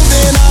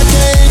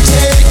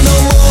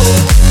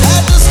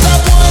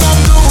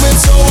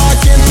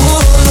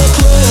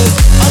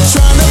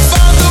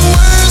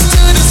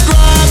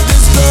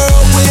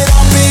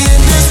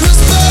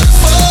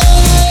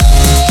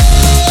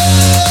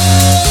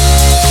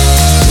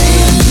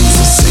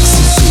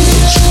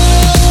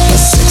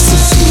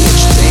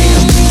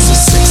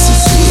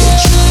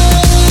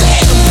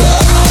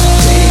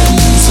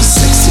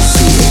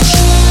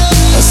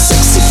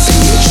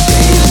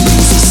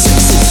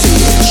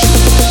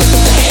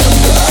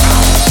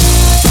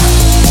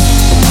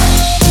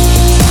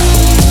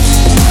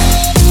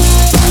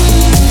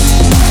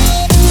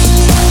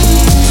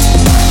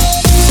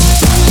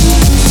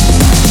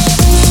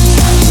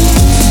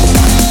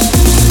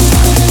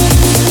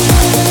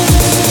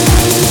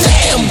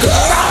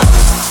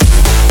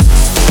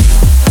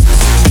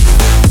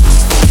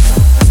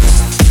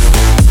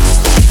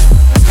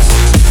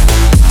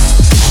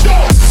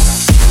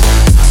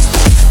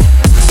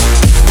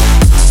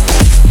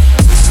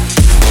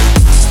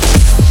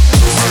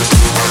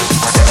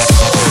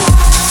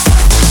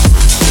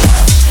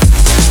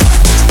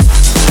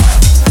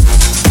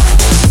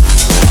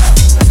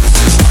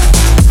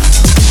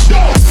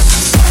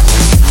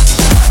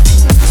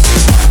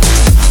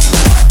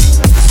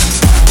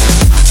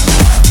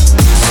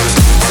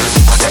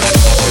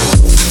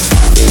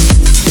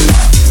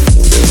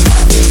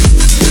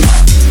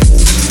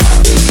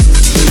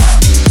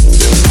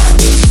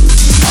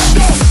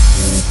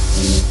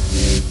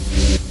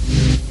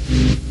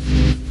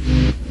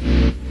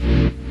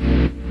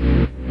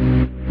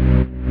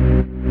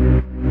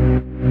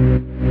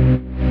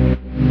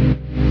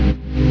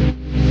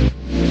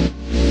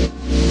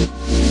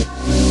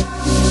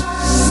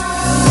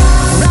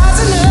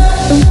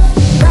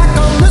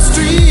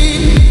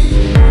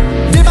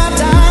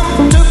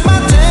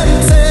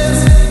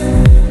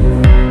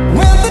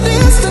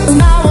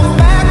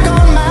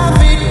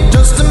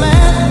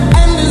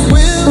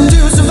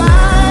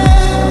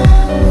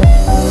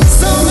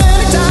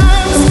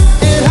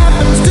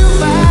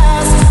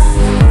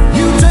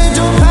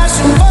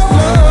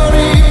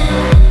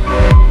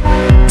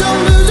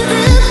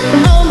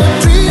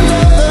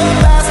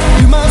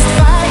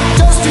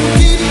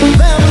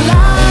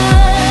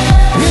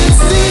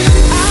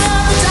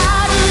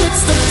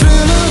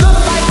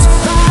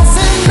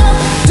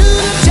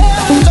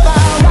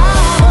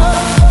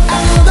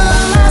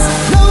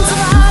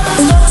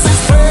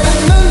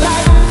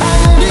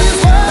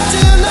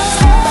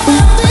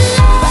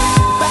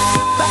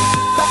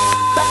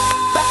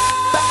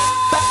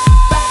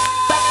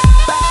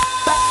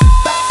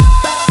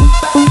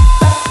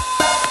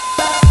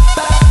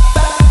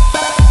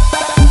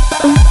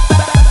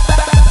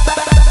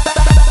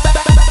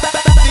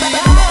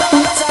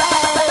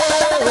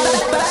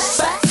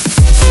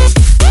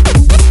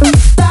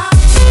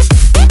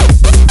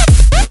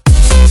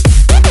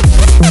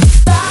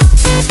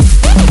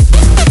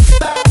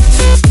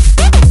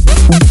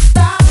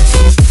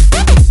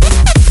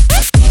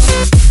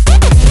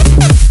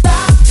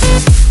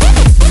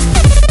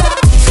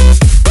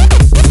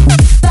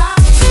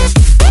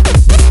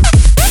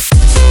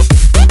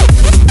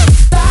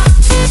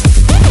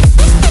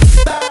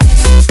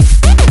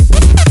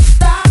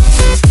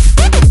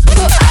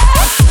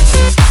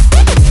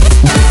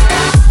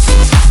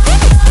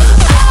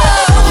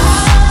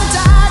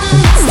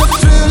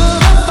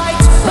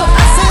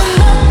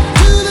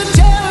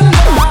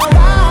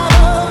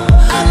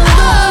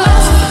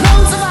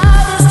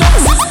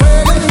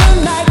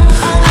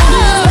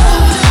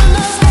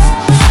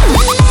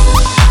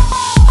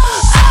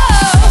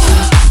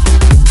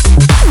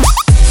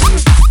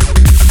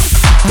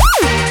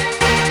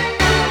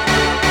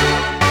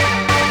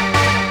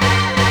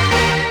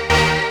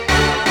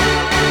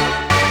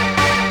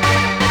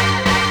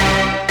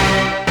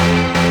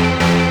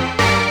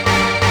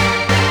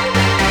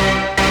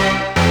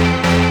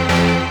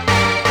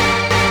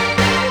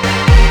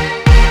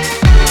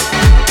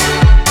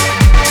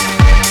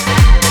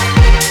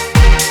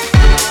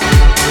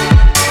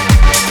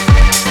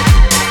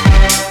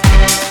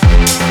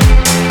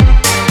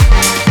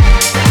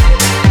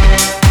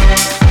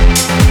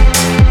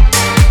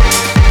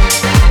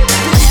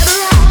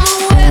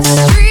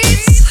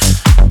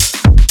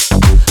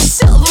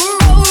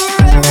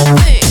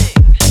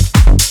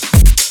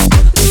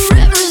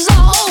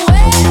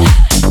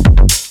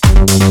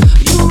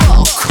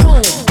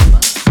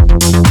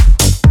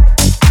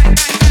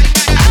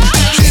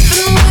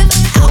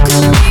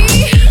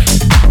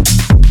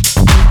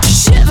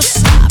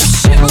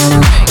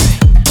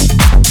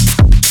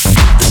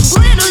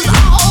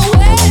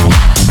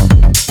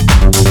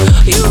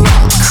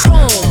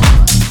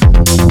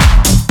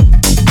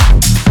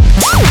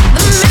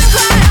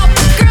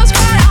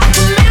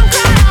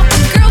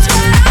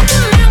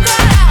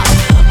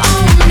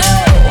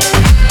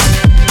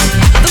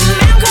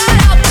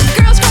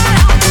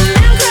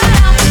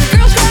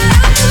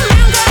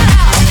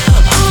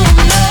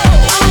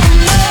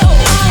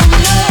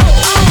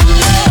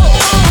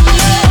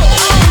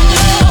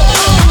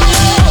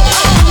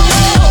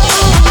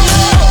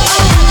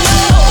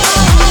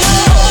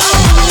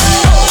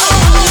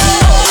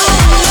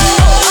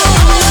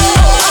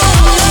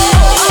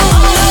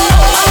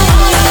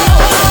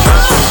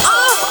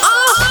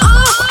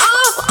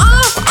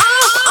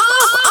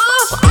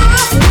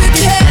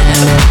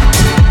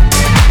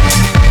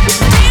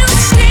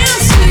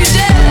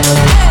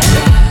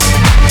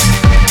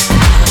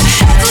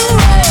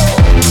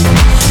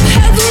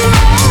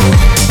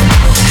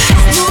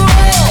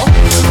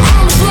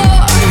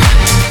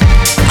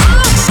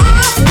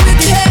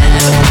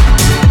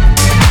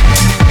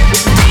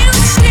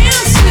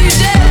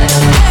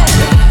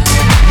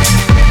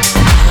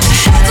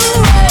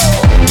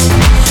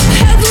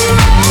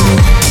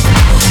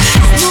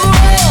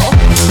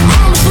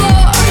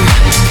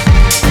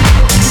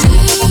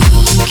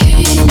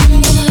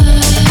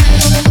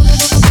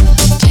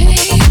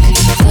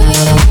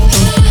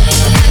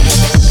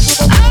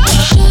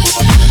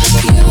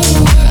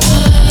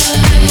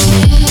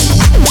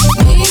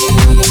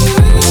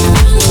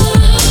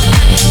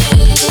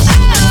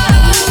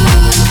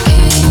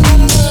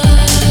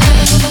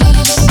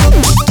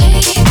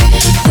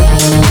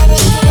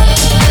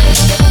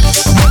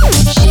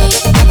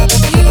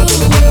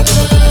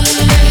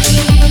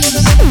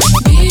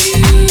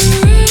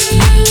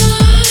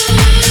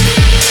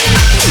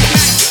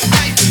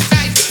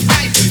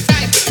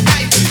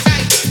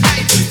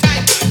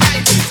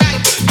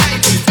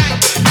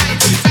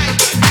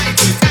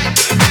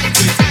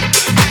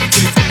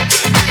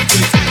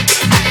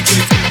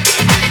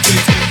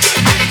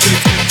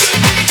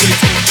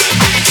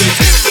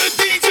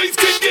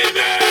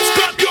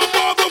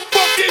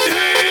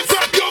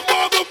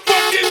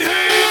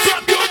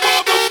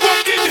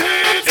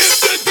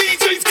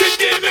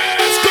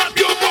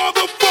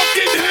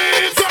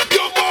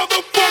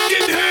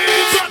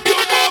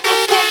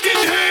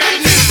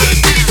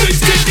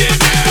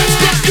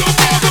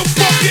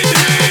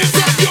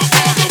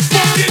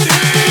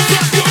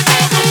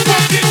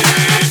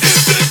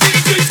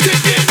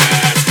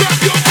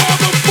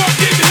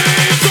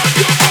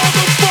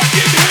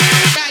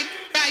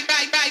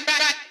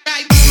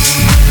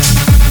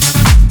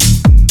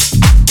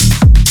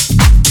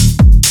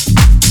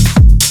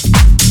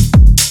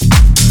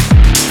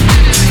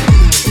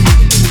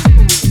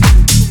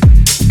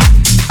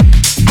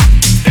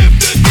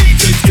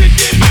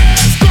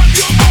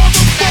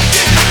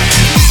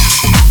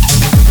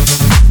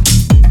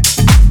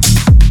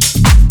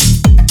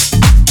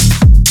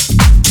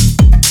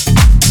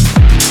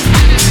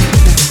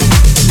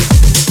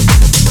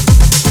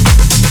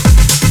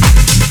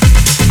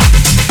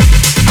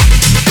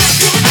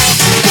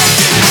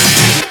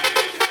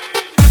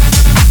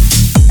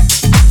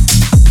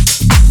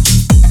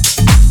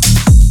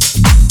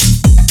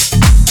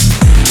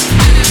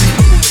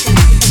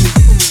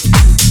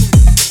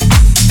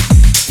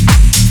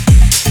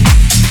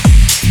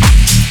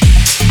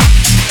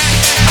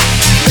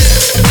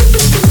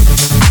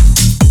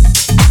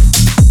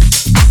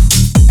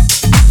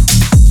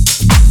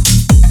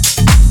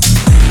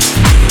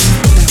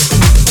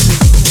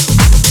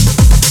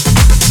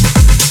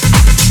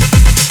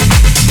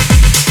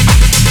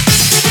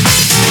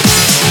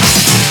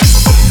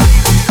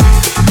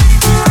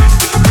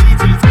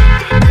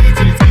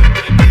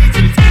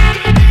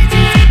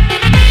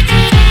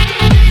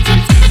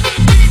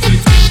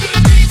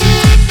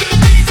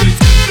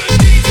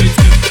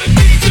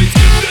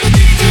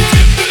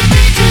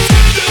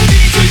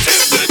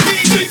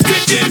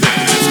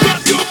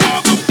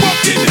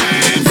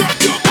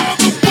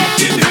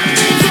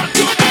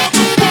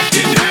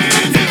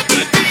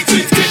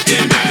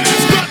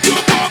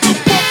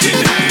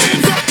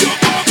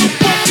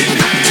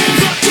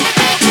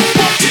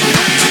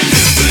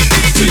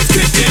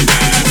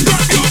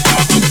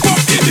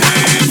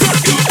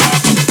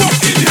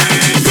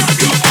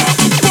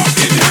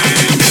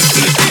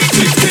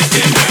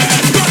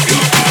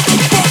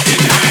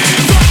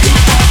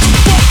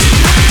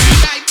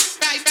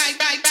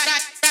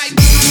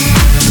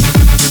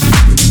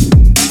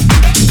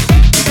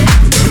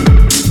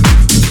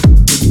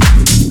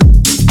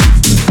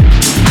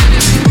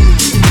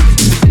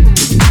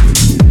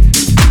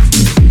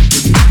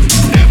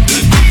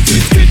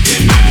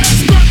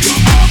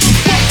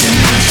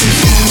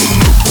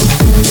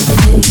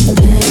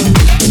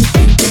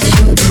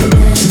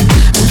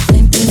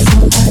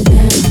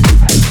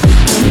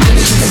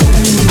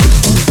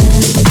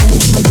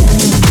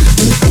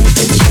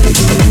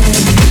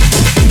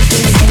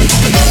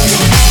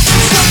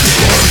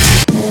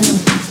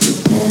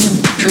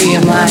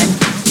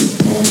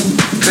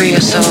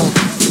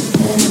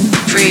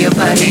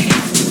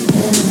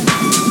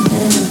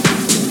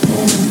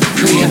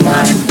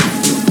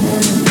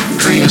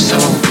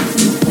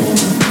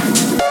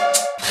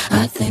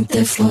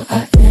therefore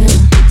I am.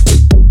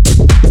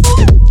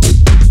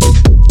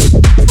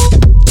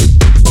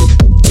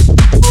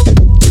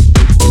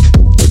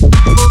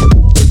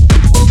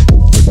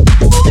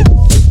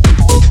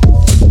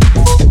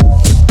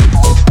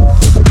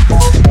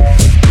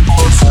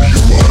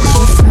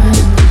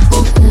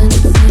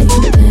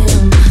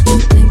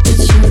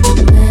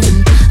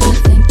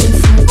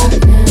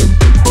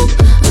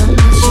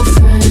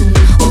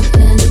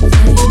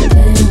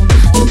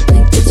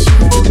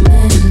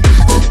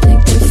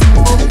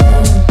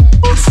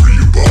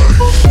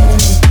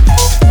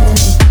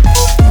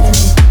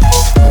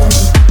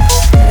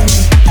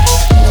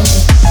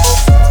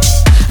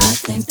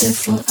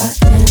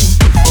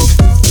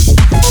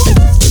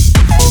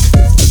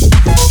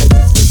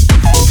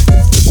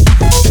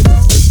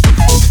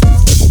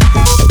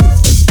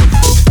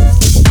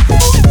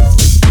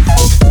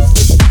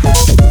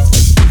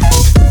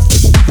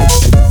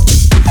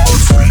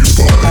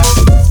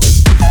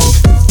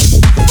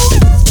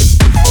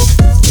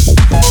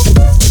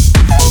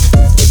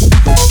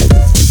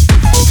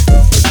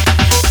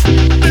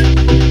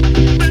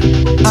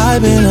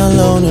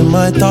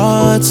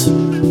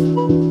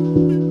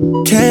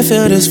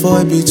 Feel this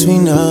void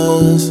between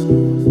us.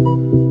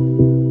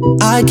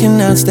 I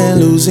cannot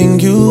stand losing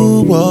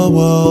you. Whoa,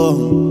 whoa.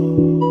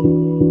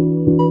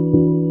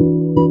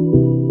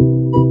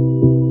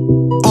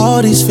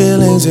 All these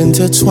feelings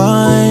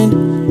intertwined.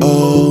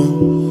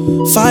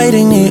 Oh,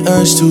 fighting the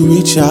urge to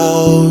reach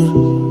out,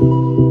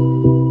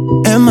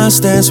 and my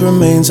stance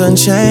remains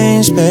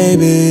unchanged,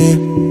 baby.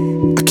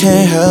 I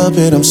can't help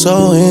it, I'm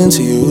so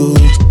into you.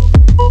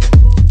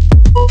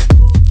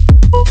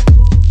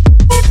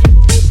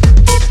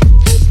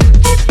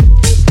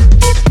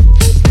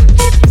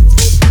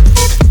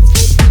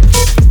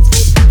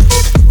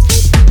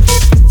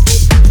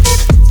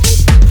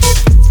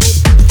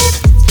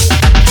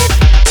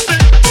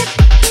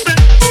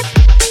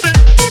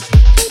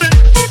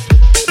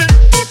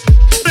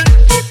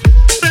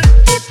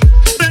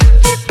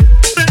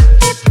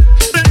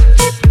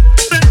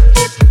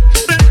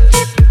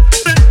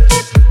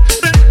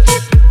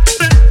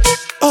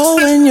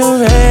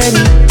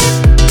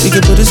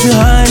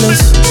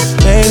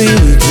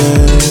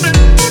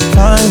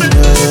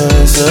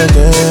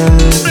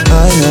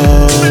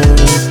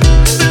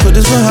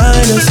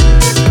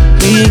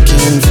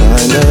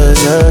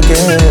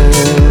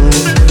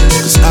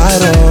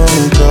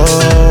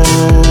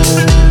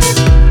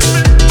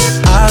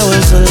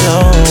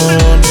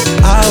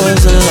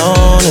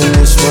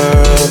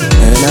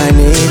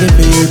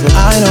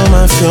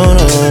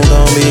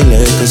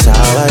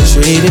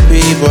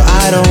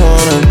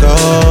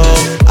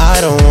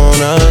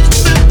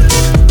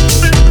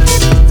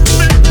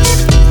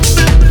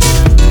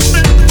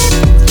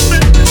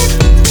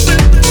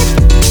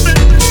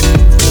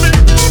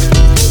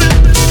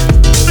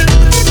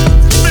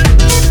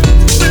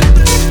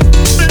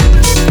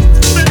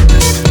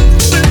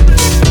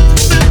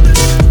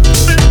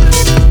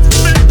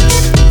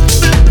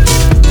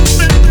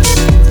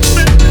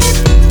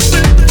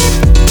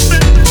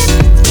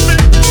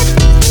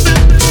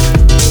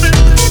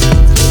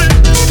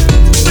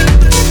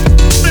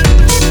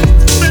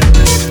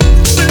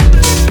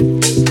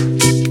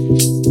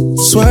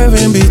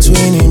 Swerving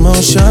between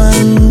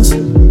emotions,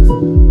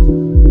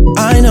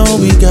 I know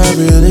we got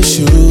real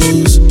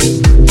issues.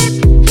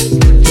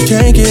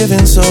 Can't give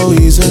in so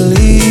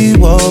easily.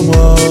 Whoa,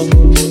 whoa.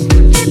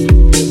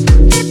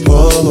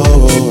 Whoa, whoa,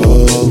 whoa,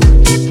 whoa.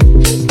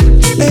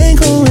 Ain't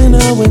going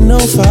out with no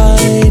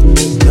fight,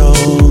 no.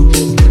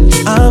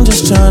 I'm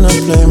just tryna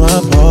play my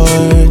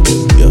part,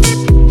 yeah.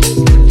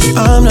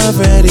 I'm not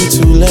ready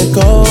to let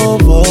go,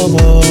 whoa,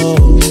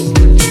 whoa.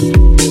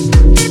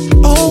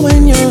 Oh,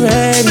 when you're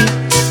ready,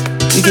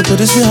 we can put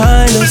this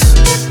behind us.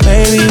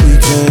 Maybe we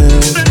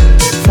can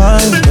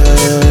find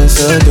us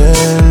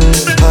again.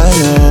 I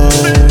know.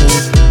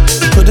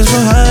 Put this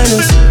behind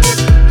us.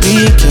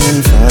 We can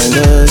find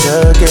us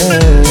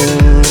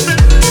again.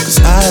 'Cause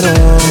I don't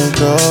wanna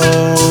go.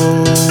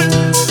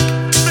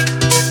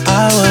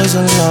 I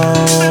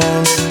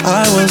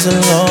was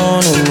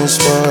alone in this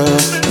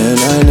world, and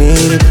I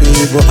needed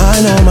people. I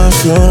know my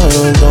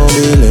funeral gon'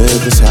 be lit.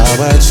 'Cause how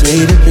I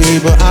treated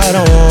people. I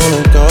don't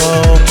wanna go.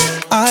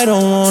 I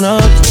don't wanna.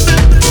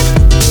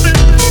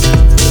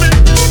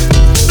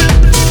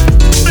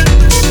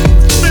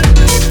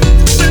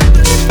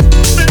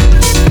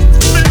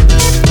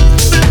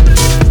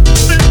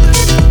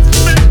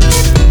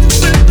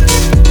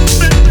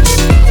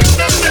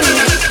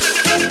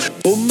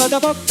 Da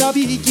porta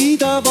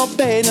picchita va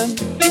bene,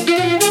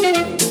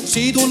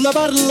 se tu la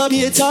parla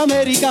miezza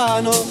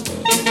americano,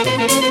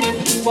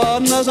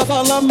 quando si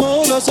fa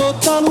l'amore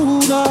sotto la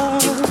luna,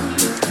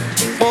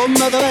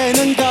 come te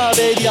viene in capo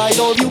di I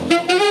love you.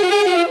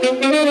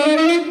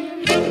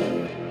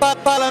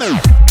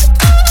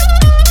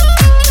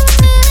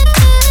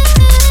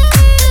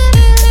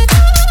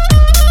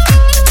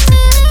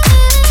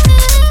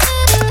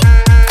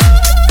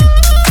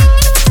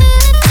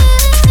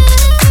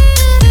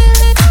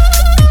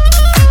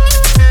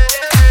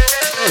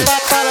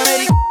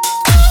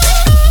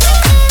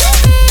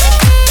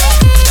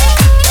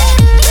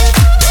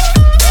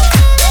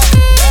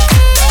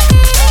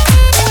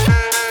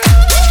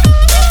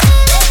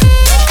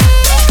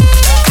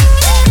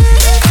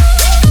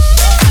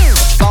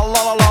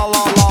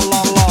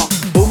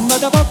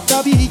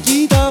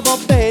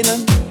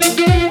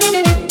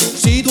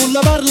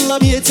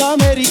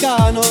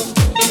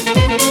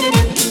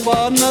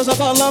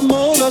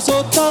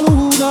 sotto la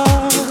luna,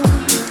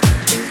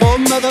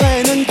 come te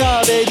viene in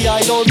cave di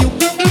I love you.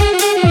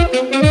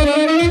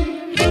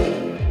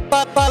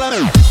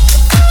 Parlami.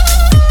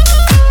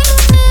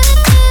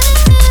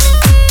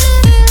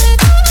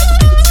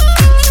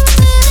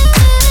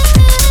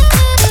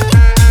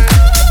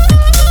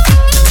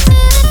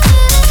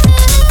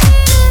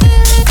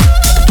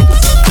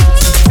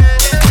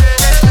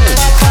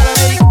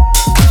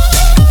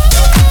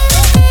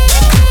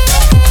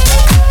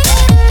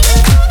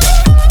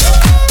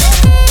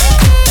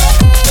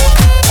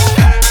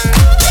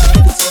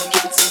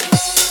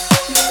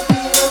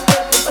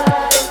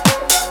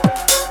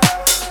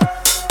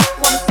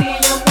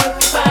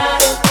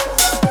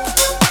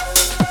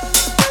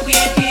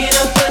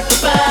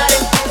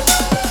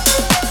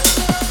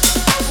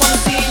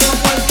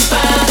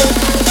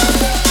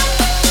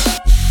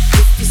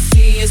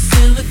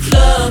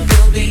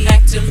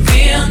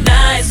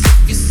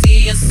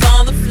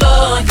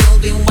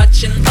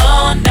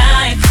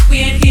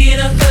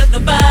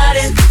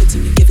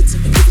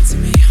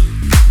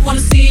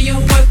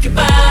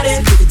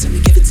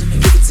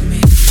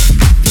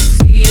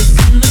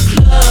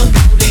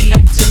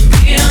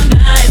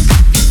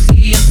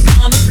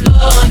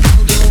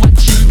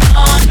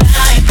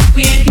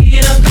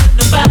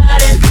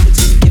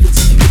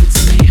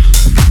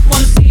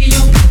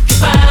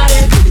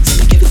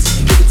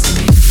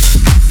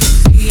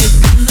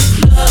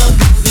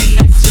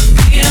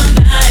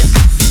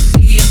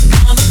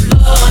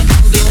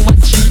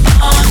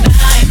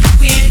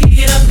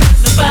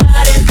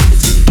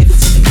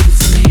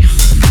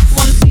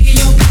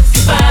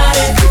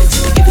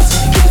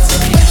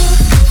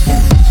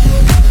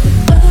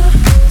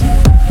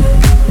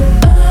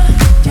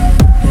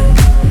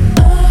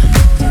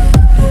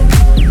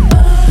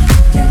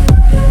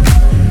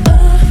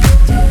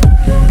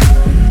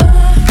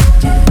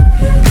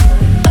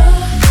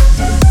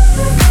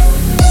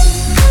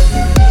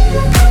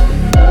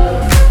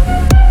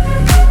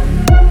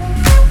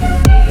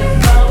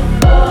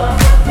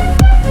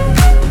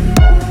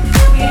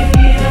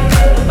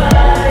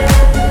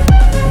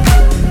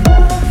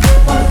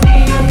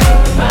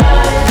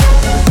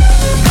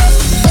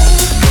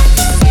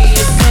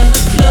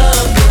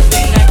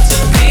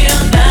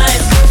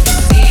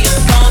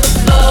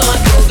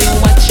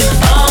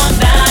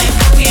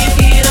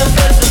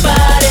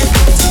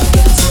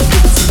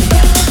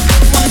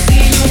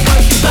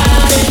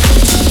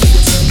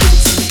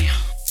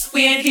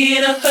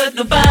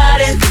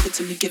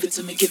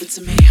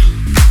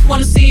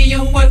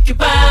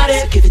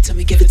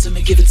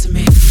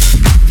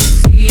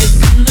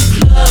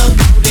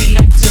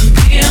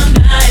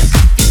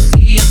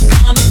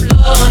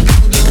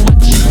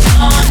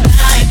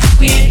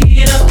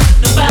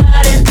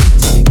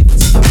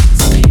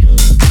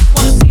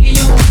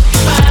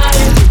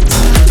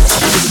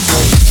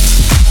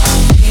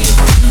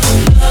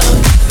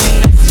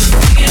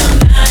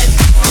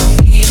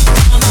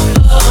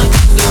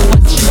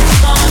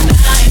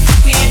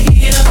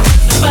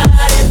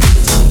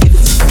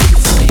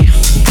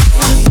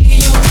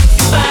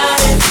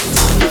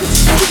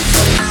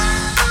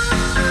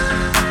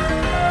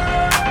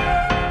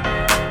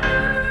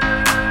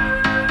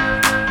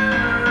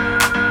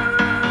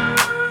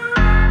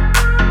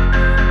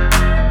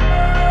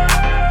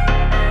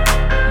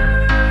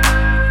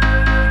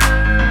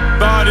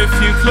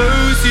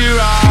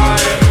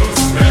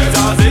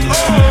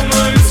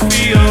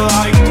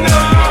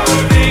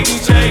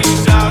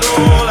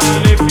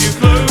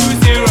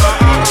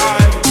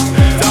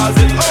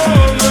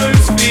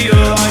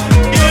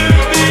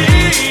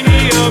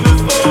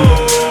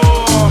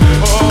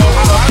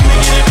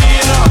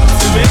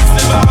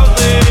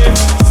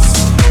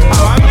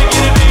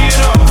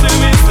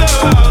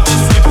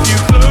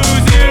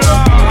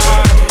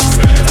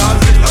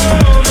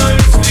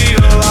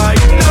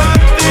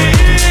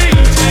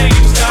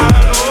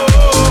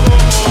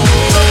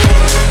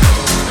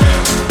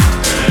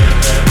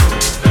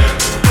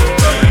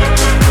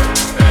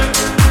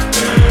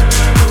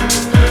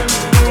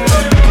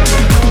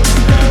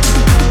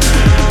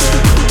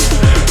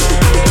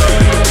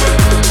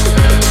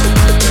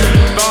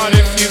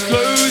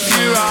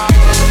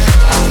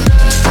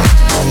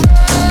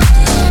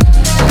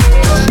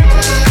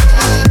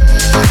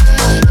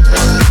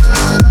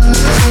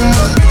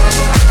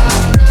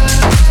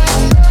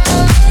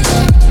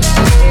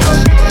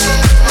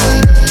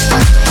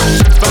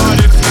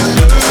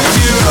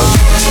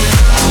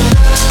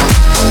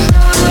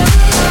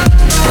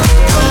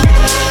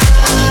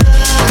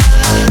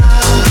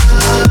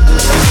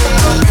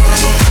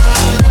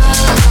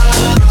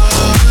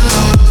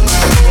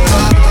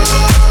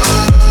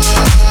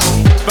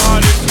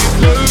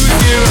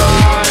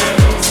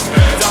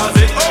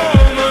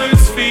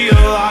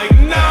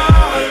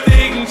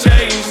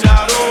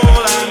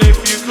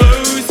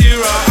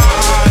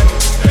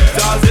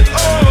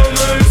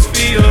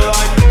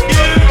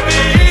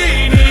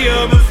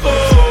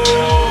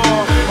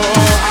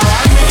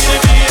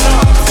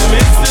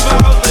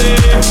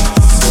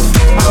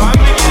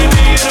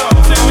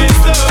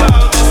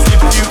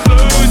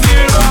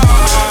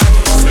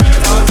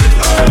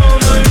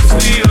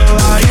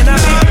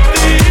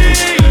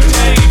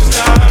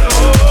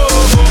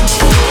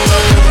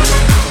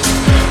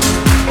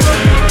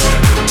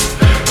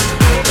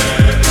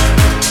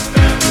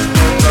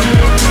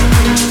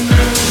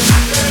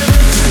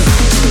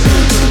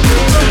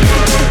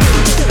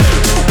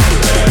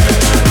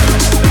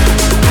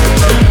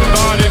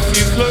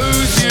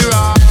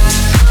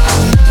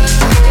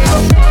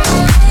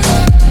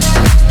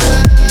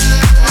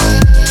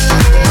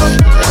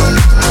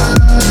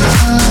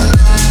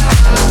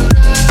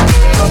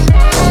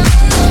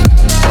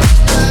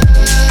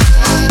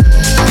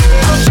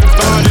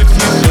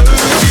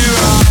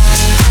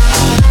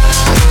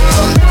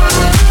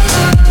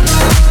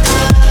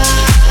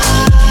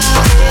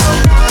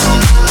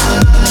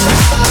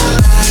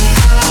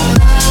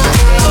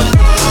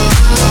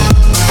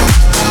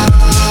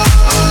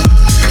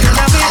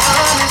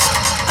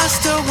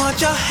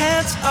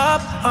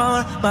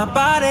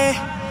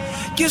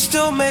 You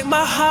still make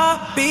my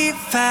heart beat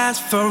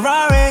fast.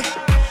 Ferrari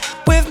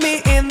with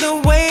me in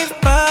the